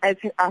 As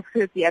I've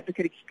heard the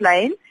advocate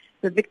explain,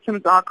 the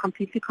victims are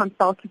completely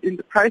consulted in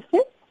the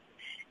process,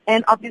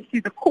 and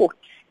obviously the court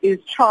is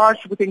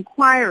charged with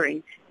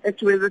inquiring as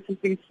to whether this has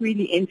been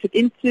freely entered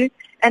into.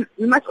 And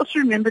we must also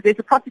remember there's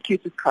a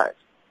prosecutor's code,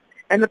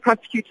 and the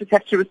prosecutors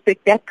have to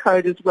respect that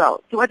code as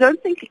well. So I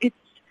don't think it's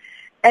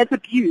as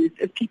abused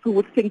as people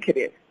would think it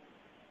is.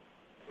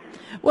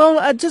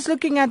 Well, just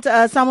looking at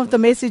some of the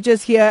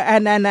messages here,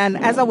 and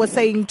as I was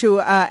saying to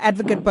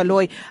Advocate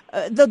Baloyi,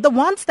 the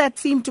ones that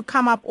seem to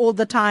come up all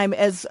the time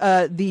is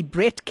the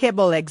Brett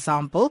Kebble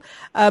example.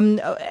 And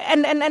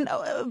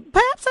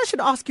perhaps I should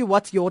ask you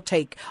what's your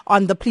take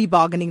on the plea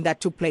bargaining that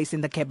took place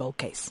in the Kebble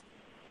case?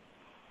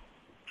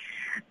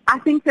 I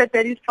think that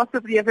is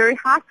possibly a very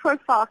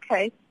high-profile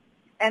case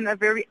and a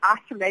very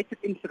isolated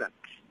incident.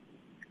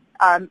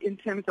 In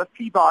terms of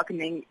plea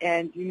bargaining,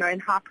 and in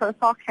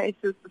high-profile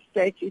cases, the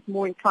state is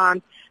more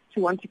inclined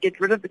to want to get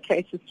rid of the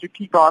cases through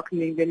plea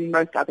bargaining than in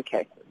most other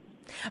cases.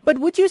 But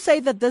would you say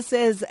that this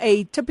is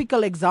a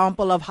typical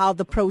example of how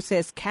the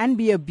process can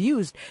be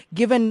abused,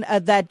 given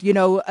that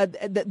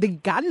the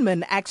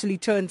gunmen actually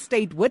turned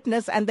state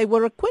witness and they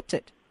were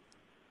acquitted?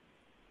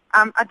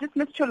 I just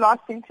missed your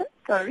last sentence,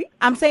 sorry.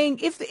 I'm saying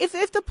if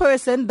the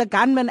person, the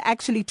gunman,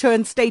 actually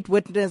turns state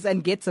witness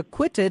and gets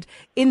acquitted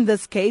in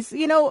this case,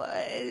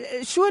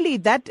 surely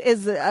that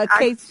is a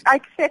case. I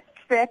accept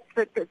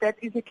that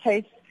is a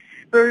case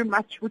very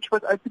much which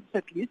was open to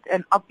abuse,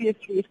 and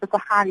obviously it was a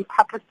highly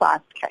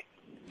publicized case.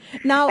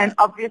 Now, and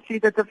obviously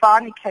the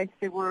Devani case,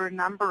 there were a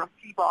number of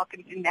plea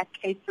bargains in that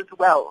case as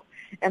well,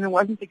 and it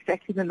wasn't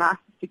exactly the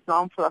nicest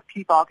example of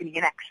plea bargaining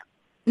in action.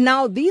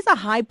 Now, these are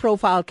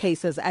high-profile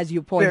cases, as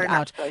you point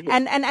out, so,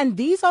 yes. and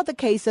these are the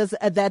cases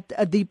that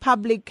the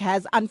public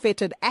has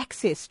unfettered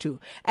access to,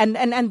 and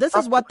this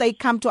is what they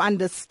come to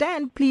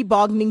understand plea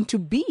bargaining to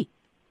be.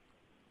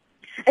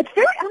 It's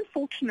very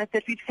unfortunate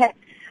that we've had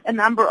a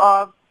number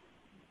of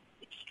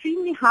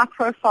extremely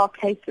high-profile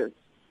cases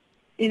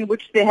in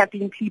which there have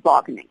been plea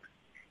bargaining,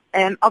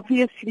 and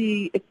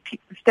obviously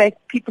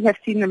people have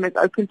seen them as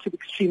open to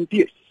extreme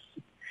abuse.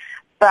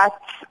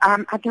 But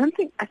I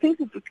think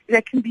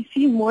that can be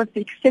seen more as the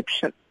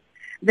exception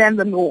than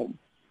the norm.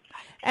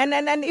 And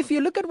if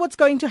you look at what's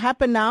going to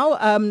happen now,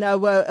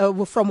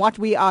 from what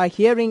we are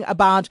hearing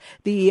about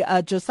the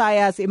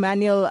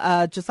Emmanuel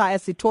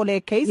Josias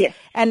case, yes.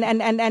 and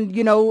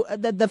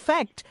the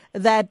fact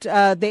that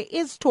there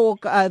is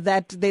talk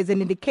that there's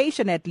an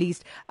indication at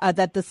least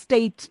that the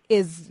state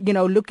is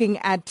looking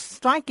at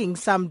striking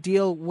some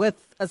deal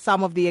with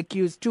some of the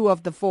accused, 2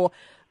 of the 4,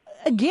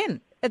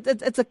 again.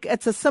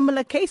 It's a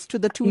similar case to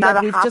the 2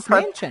 that we've just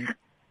mentioned.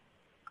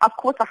 Of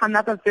course,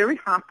 another very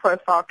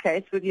high-profile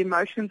case where the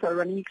emotions are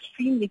running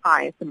extremely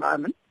high at the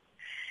moment.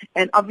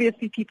 And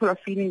obviously people are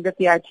feeling that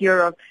the idea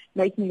of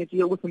making a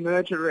deal with a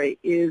murderer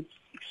is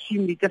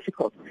extremely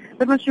difficult.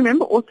 But must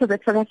remember also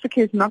that South Africa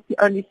is not the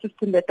only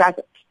system that does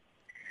it.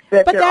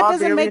 But that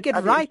doesn't make it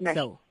right,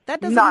 though. That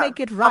doesn't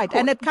make it right.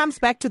 And it comes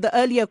back to the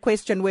earlier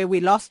question where we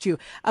lost you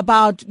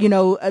about,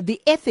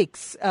 the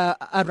ethics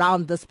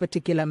around this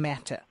particular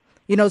matter.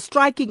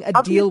 Striking a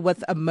deal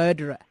with a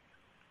murderer.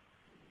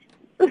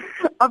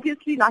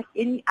 Obviously, like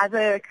any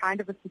other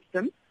kind of a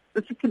system,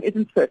 the system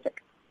isn't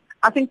perfect.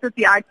 I think that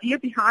the idea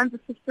behind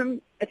the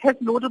system, it has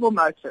laudable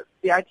motives.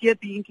 The idea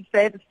being to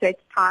save the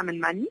state's time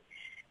and money,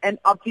 and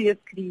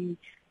obviously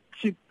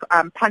to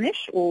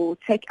punish or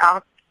take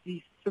out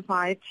the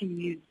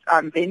society's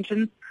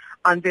vengeance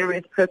on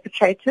various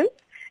perpetrators,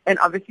 and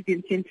obviously the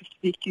incentive to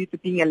the accused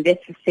of being a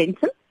lesser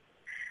sentence.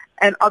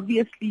 And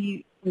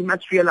obviously we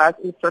must realize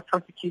also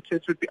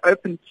prosecutors would be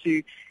open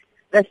to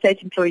their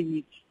state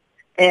employees,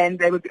 and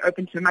they would be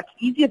open to a much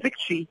easier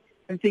victory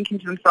than thinking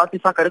to themselves,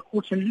 if I go to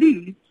court and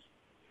lose,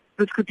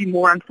 this could be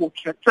more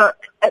unfortunate. So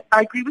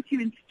I agree with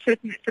you, in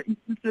certain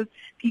instances,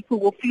 people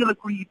will feel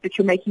aggrieved that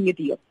you're making a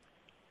deal.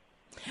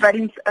 But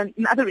in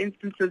other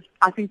instances,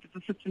 I think that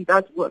the system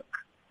does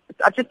work.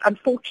 It's just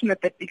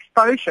unfortunate that the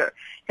exposure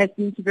has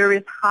been to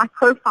various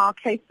high-profile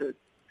cases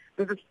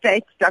where the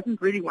state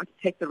doesn't really want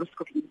to take the risk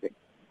of losing.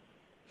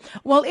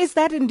 Well, is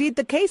that indeed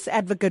the case,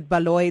 Advocate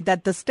Baloyi,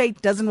 that the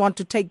state doesn't want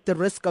to take the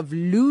risk of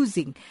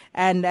losing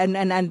and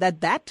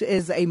that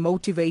is a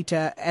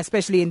motivator,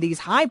 especially in these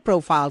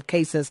high-profile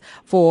cases,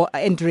 for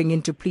entering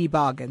into plea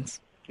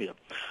bargains? Yeah.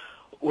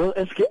 Well,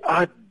 SK,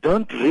 I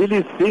don't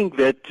really think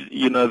that,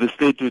 the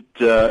state would,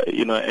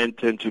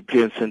 enter into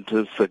plea and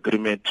sentence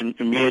agreement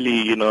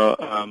merely,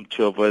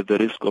 to avoid the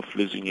risk of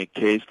losing a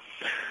case.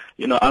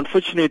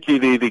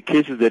 Unfortunately, the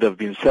cases that have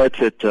been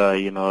cited,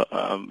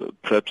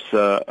 perhaps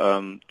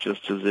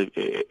just as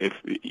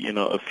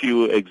a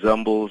few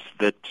examples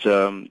that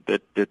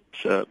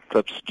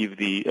perhaps give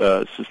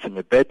the system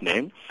a bad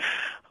name.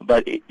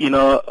 But,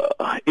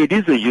 it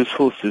is a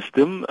useful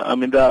system. I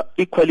mean, there are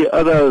equally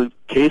other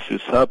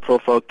cases,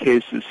 high-profile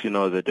cases,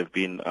 that have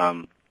been,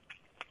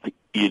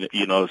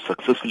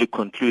 successfully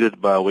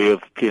concluded by way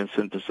of plea and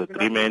sentence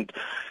agreement.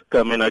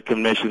 I mean, I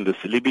can mention the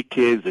Silibi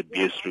case, the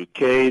BS3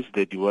 case,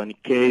 the Diwani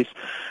case,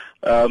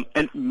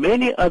 and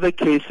many other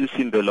cases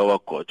in the lower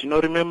court.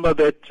 Remember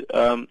that,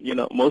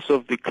 most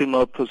of the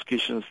criminal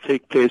prosecutions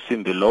take place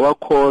in the lower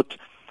court,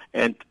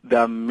 and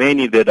there are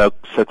many that are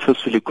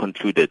successfully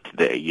concluded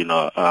there,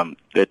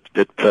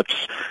 that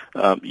perhaps,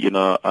 are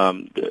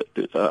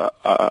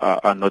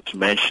not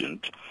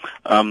mentioned.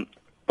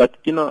 But,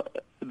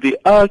 there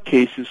are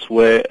cases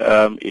where,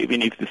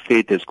 even if the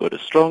state has got a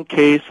strong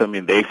case, I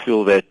mean, they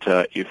feel that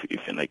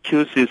if an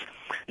accused is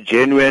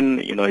genuine,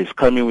 he's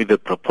coming with a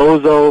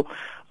proposal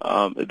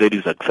that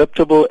is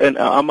acceptable. And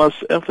I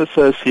must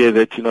emphasize here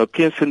that,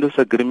 plea and sentence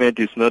agreement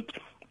is not,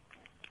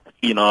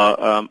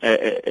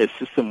 a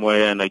system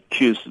where an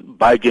accused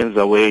bargains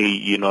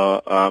away,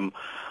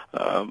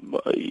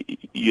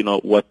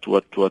 what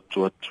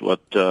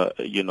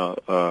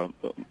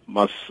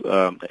must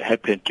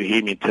happen to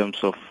him in terms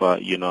of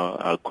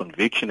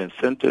conviction and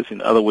sentence.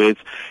 In other words,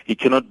 he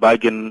cannot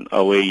bargain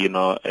away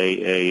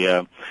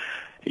a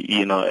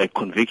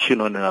conviction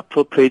on an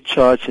appropriate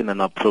charge and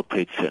an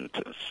appropriate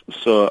sentence.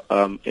 So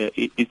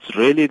it's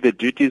really, the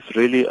duty is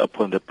really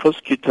upon the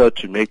prosecutor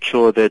to make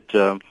sure that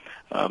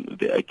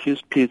the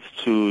accused pleads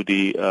to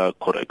the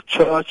correct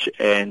charge,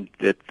 and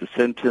that the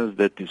sentence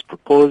that is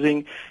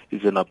proposing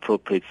is an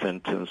appropriate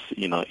sentence,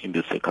 in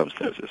the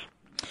circumstances.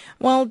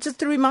 Well,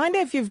 just a reminder,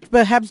 if you've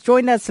perhaps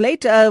joined us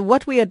late,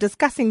 what we are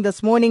discussing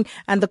this morning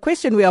and the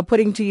question we are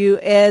putting to you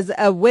is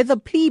whether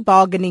plea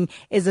bargaining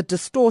is a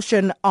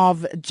distortion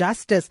of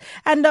justice.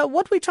 And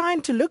what we're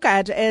trying to look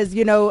at is,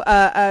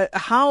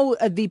 how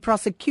the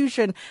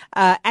prosecution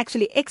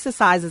actually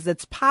exercises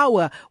its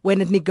power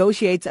when it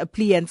negotiates a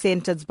plea and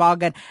sentence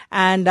bargain.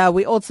 And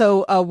we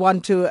also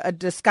want to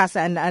discuss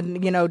and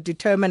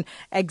determine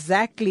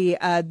exactly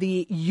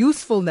the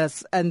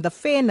usefulness and the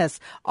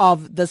fairness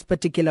of this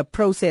particular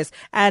process.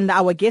 And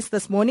our guests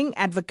this morning,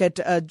 Advocate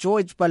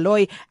Jayde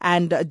Baloyi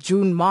and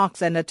June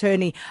Marks, an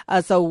attorney.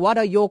 So what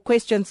are your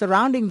questions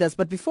surrounding this?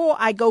 But before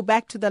I go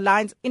back to the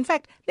lines, in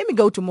fact, let me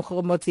go to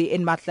Mozambican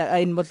in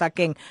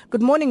Mozambican.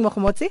 Good morning,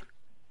 Mozambican.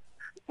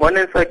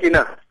 Morning,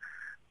 Sakina.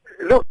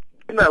 Look,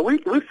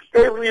 with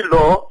every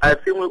law, I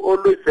think we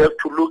always have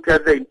to look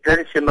at the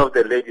intention of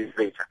the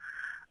legislature.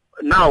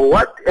 Now,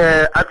 what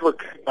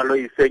Advocate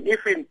Baloyi is saying,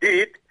 if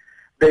indeed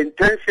the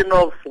intention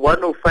of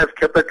 105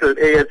 capital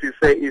A, as you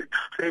say, is to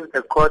save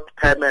the court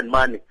time and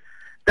money,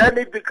 then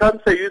it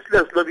becomes a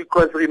useless law,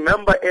 because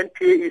remember,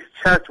 NPA is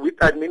charged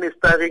with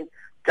administering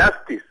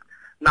justice.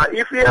 Now,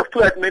 if we have to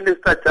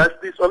administer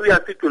justice,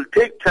 obviously it will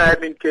take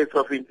time in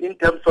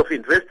terms of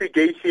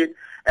investigation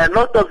and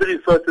lot of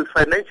resources,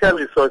 financial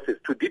resources,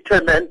 to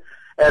determine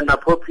an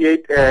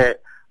appropriate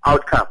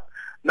outcome.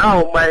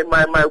 Now,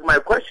 my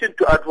question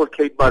to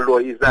Advocate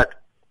Baloyi is that,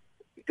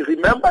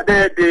 remember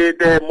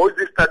the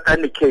Moses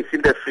Tatani case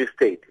in the Free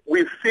State.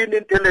 We've seen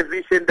in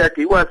television that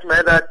he was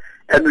murdered,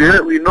 and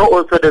we know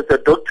also there's a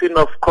doctrine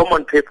of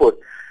common people,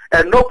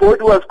 and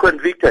nobody was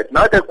convicted.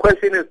 Now the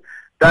question is,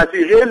 does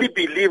he really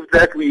believe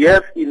that we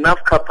have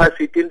enough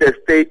capacity in the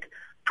state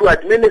to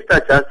administer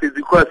justice?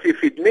 Because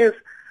if it means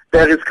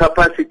there is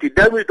capacity,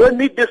 then we don't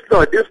need this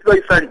law. This law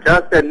is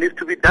unjust and needs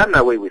to be done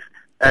away with.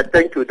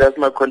 Thank you. That's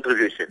my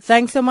contribution.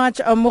 Thanks so much,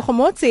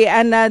 Mokgomotsi.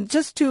 And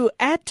just to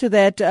add to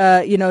that,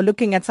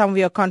 looking at some of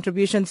your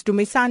contributions,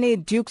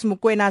 Dumisani Dukes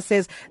Mukwena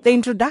says the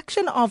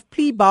introduction of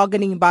plea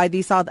bargaining by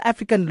the South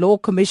African Law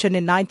Commission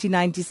in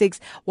 1996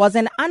 was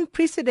an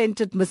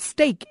unprecedented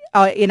mistake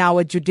in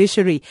our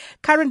judiciary.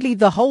 Currently,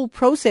 the whole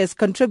process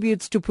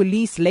contributes to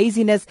police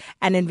laziness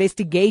and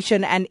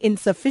investigation and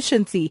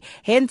insufficiency.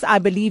 Hence, I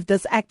believe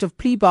this act of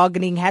plea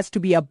bargaining has to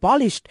be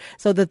abolished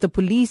so that the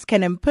police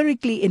can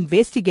empirically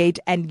investigate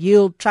and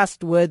yield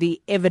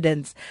trustworthy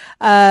evidence.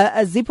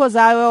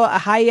 Zipozayo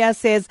Ahaya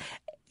says,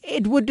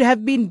 it would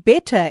have been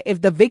better if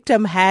the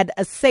victim had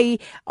a say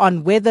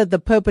on whether the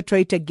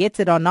perpetrator gets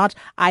it or not.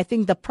 I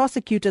think the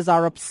prosecutors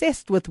are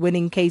obsessed with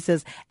winning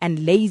cases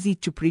and lazy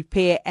to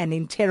prepare and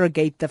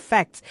interrogate the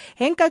facts.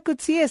 Henka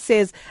Kutsia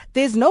says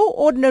there's no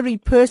ordinary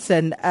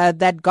person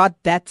that got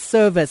that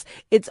service.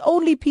 It's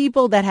only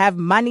people that have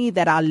money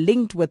that are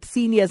linked with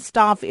senior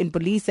staff in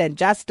police and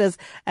justice,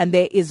 and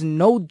there is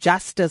no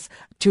justice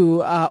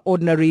to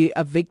ordinary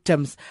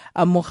victims.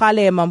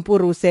 Mohale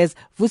Mampuru says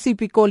Vusi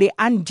Pikoli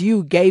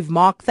undue gave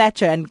Mark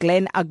Thatcher and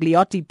Glenn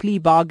Agliotti plea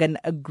bargain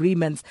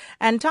agreements.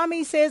 And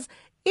Tommy says,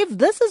 if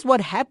this is what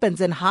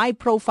happens in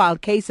high-profile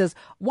cases,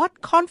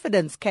 what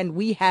confidence can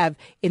we have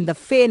in the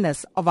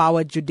fairness of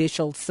our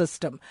judicial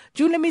system?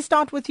 June, let me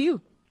start with you.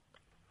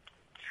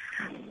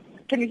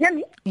 Can you hear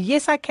me?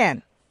 Yes, I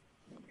can.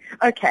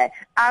 Okay.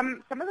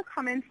 Some of the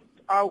comments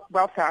are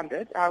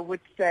well-founded. I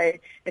would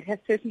say it has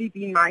certainly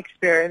been my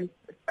experience.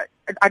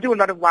 I do a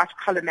lot of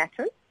white-collar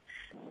matters,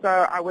 so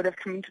I would have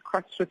come into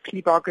cross with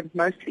plea bargains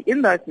mostly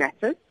in those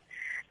matters,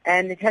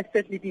 and it has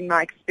certainly been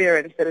my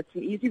experience that it's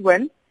an easy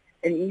win,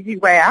 an easy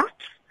way out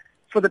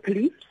for the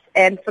police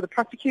and for the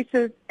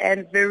prosecutors,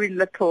 and very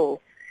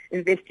little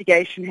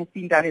investigation has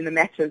been done in the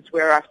matters,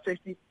 where I've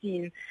certainly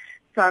seen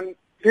some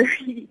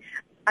very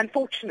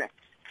unfortunate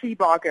plea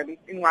bargains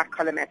in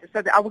white-collar matters.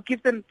 So I will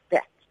give them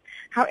that.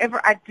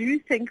 However, I do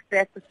think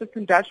that the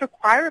system does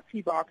require a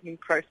plea bargaining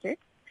process.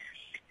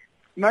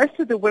 Most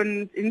of the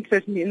wins,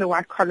 certainly in the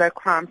white-collar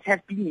crimes,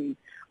 have been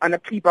on a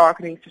plea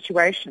bargaining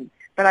situation.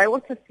 But I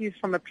also see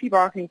from a plea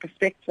bargaining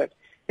perspective,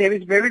 there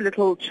is very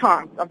little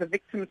chance of the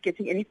victims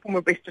getting any form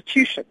of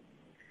restitution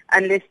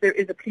unless there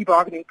is a plea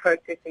bargaining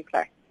process in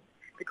place.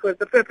 Because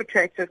the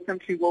perpetrator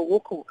simply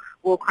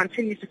will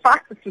continue to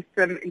fight the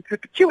system in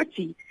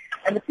perpetuity,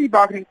 and the plea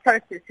bargaining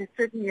process has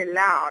certainly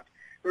allowed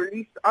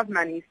release of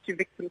monies to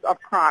victims of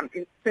crime.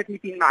 It's certainly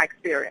been my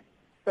experience.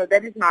 So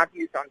that is my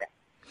views on that.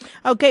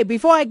 Okay,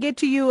 before I get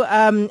to you,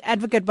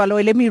 Advocate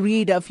Baloyi, let me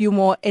read a few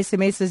more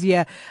SMSs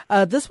here.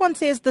 This one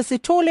says, the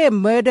Sitole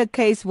murder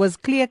case was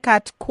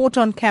clear-cut, caught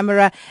on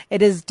camera.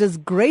 It is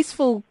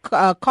disgraceful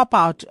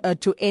cop-out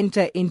to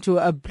enter into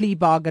a plea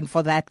bargain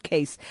for that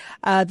case.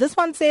 This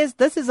one says,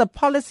 this is a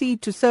policy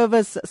to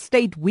service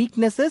state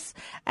weaknesses.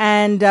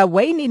 And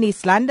Wayne in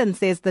East London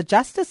says, the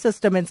justice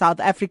system in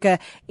South Africa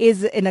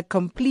is in a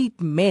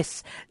complete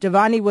mess.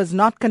 Giovanni was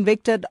not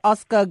convicted.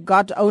 Oscar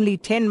got only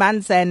 10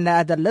 months, and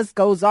the list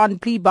goes on.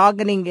 Plea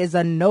bargaining is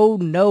a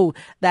no.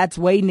 That's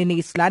Wayne in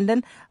East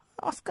London.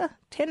 Oscar,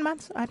 10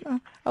 months? I don't know.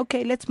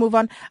 Okay, let's move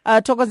on.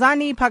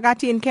 Tokozani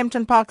Pagati in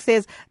Kempton Park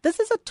says, this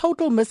is a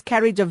total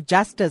miscarriage of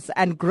justice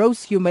and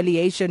gross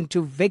humiliation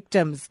to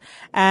victims.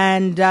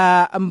 And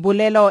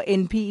Mbulelo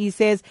in PE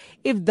says,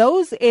 if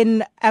those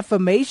in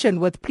affirmation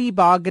with plea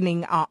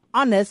bargaining are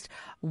honest,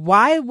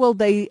 why do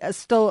they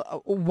still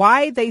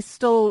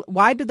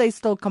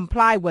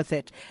comply with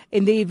it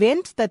in the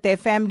event that their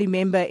family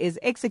member is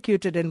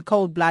executed in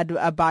cold blood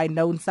by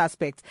known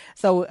suspects?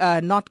 So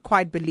not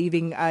quite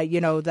believing,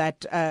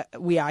 that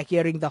we are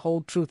hearing the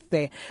whole truth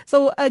there.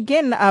 So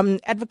again,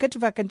 Advocate,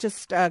 if I can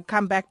just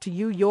come back to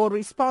you, your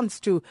response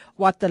to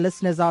what the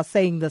listeners are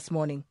saying this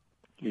morning.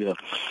 Yeah.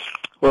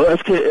 Well,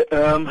 okay,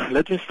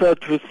 let me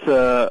start with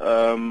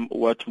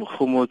what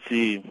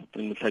Mukhomotsi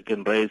and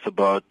Mozambican raised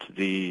about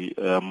the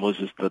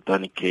Moses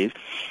Tatani case.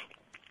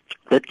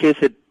 That case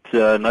had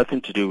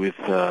nothing to do with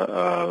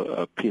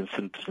a plea and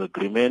sentence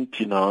agreement.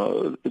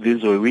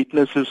 These were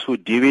witnesses who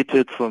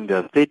deviated from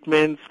their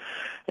statements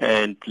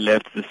and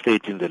left the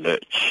state in the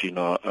lurch, and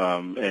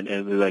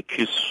the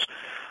accused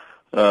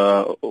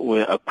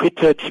were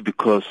acquitted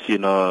because,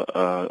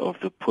 of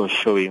the poor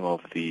showing of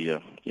the,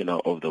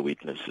 of the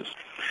witnesses.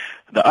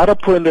 The other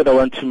point that I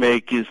want to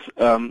make is,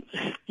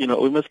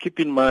 we must keep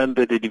in mind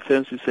that the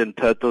defense is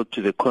entitled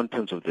to the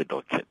contents of the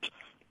docket.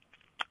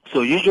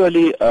 So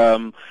usually,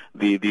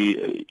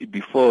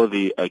 before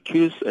the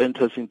accused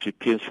enters into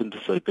plea and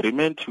sentence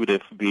agreement, he would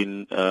have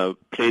been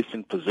placed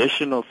in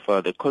possession of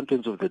the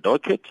contents of the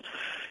docket.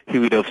 He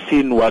would have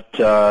seen what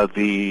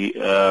the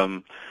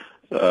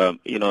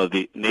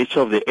nature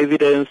of the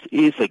evidence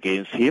is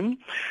against him.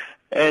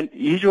 And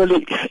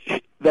usually,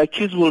 the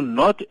accused will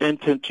not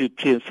enter into a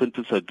plea and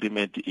sentence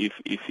agreement if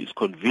he's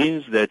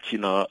convinced that,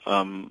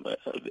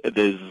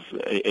 there's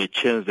a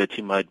chance that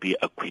he might be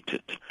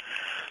acquitted.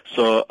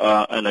 So,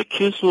 an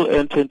accused will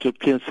enter into a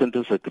plea and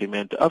sentence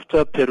agreement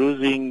after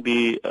perusing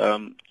the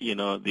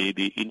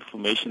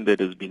information that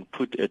has been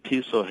put at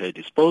his or her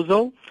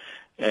disposal,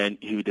 and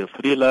he would have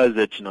realized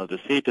that, the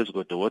state has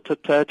got a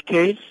watertight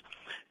case.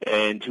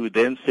 And he would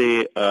then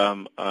say,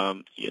 I'm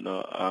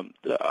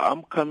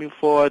coming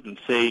forward and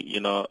say,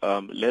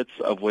 let's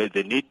avoid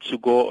the need to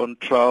go on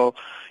trial.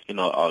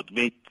 I'll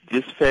admit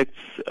these facts,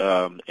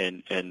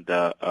 and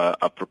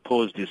I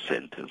propose this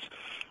sentence.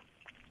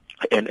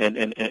 And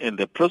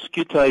the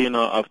prosecutor,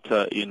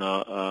 after,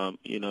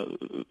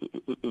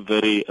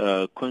 very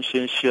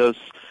conscientious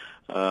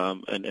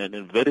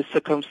very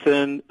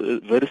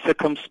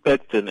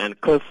circumspect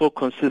and careful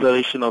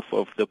consideration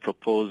of the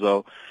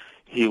proposal,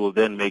 he will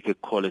then make a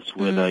call as to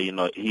whether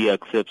he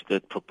accepts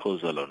that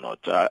proposal or not.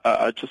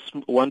 I just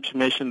want to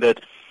mention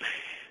that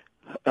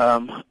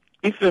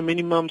if a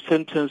minimum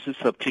sentence is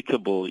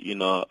applicable,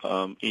 in an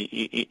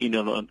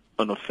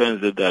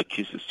offence that the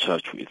accused is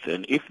charged with,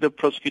 and if the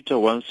prosecutor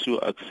wants to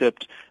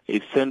accept a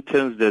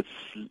sentence that's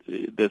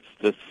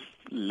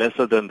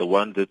lesser than the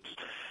one that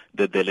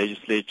the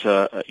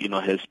legislature,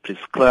 has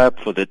prescribed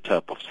for that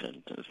type of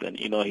sentence, then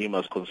he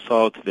must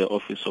consult the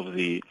office of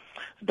the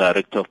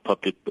Director of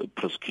Public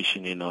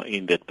Prosecution,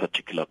 in that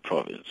particular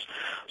province.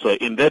 So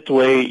in that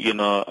way,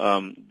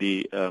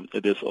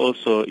 there's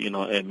also,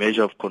 a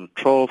measure of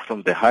control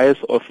from the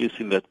highest office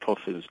in that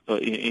province,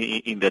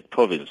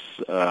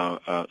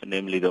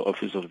 namely the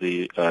office of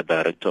the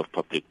Director of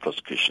Public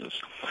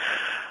Prosecutions.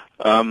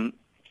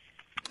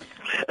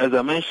 As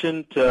I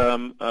mentioned,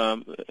 I'm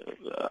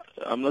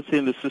not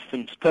saying the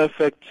system is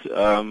perfect.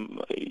 I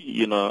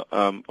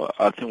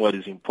think what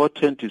is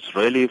important is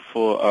really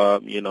for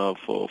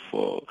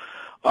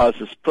us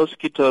as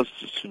prosecutors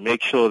to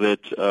make sure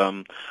that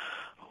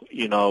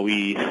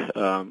we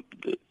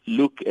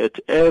look at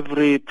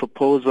every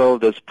proposal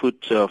that's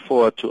put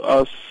forward to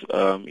us,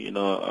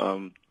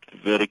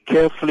 very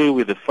carefully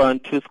with a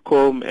fine-tooth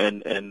comb,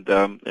 and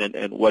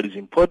what is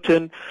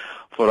important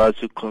for us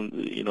to,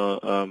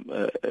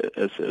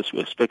 as we're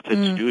expected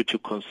to do, to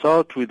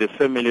consult with the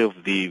family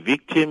of the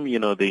victim,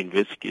 the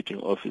investigating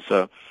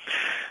officer.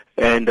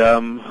 And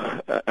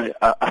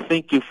I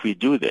think if we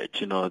do that,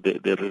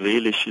 there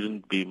really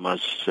shouldn't be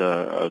much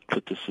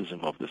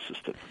criticism of the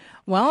system.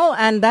 Well,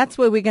 and that's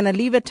where we're going to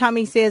leave it.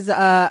 Tommy says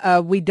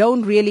we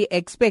don't really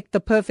expect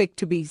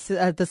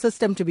the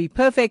system to be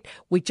perfect.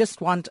 We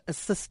just want a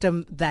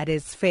system that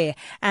is fair.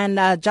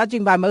 And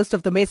judging by most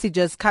of the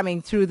messages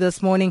coming through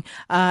this morning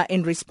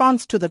in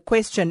response to the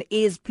question,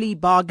 is plea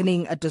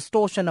bargaining a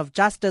distortion of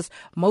justice?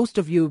 Most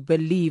of you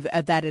believe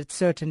that it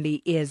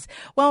certainly is.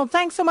 Well,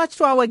 thanks so much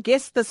to our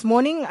guests this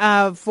morning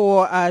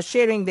for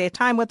sharing their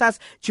time with us.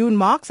 June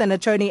Marks, an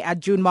attorney at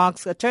June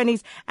Marks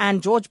Attorneys,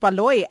 and George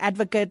Baloyi,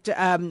 advocate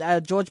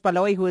George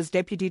Baloyi, who is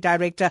Deputy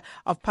Director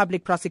of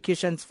Public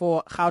Prosecutions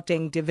for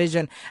Gauteng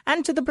Division.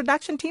 And to the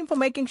production team for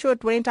making sure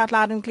it went out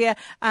loud and clear,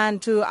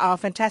 and to our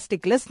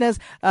fantastic listeners,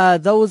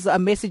 those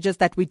messages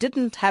that we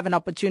didn't have an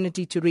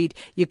opportunity to read,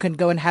 you can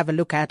go and have a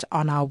look at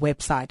on our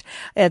website.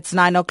 It's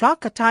 9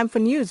 o'clock, a time for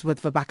news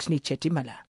with Vabakshni Chetimala.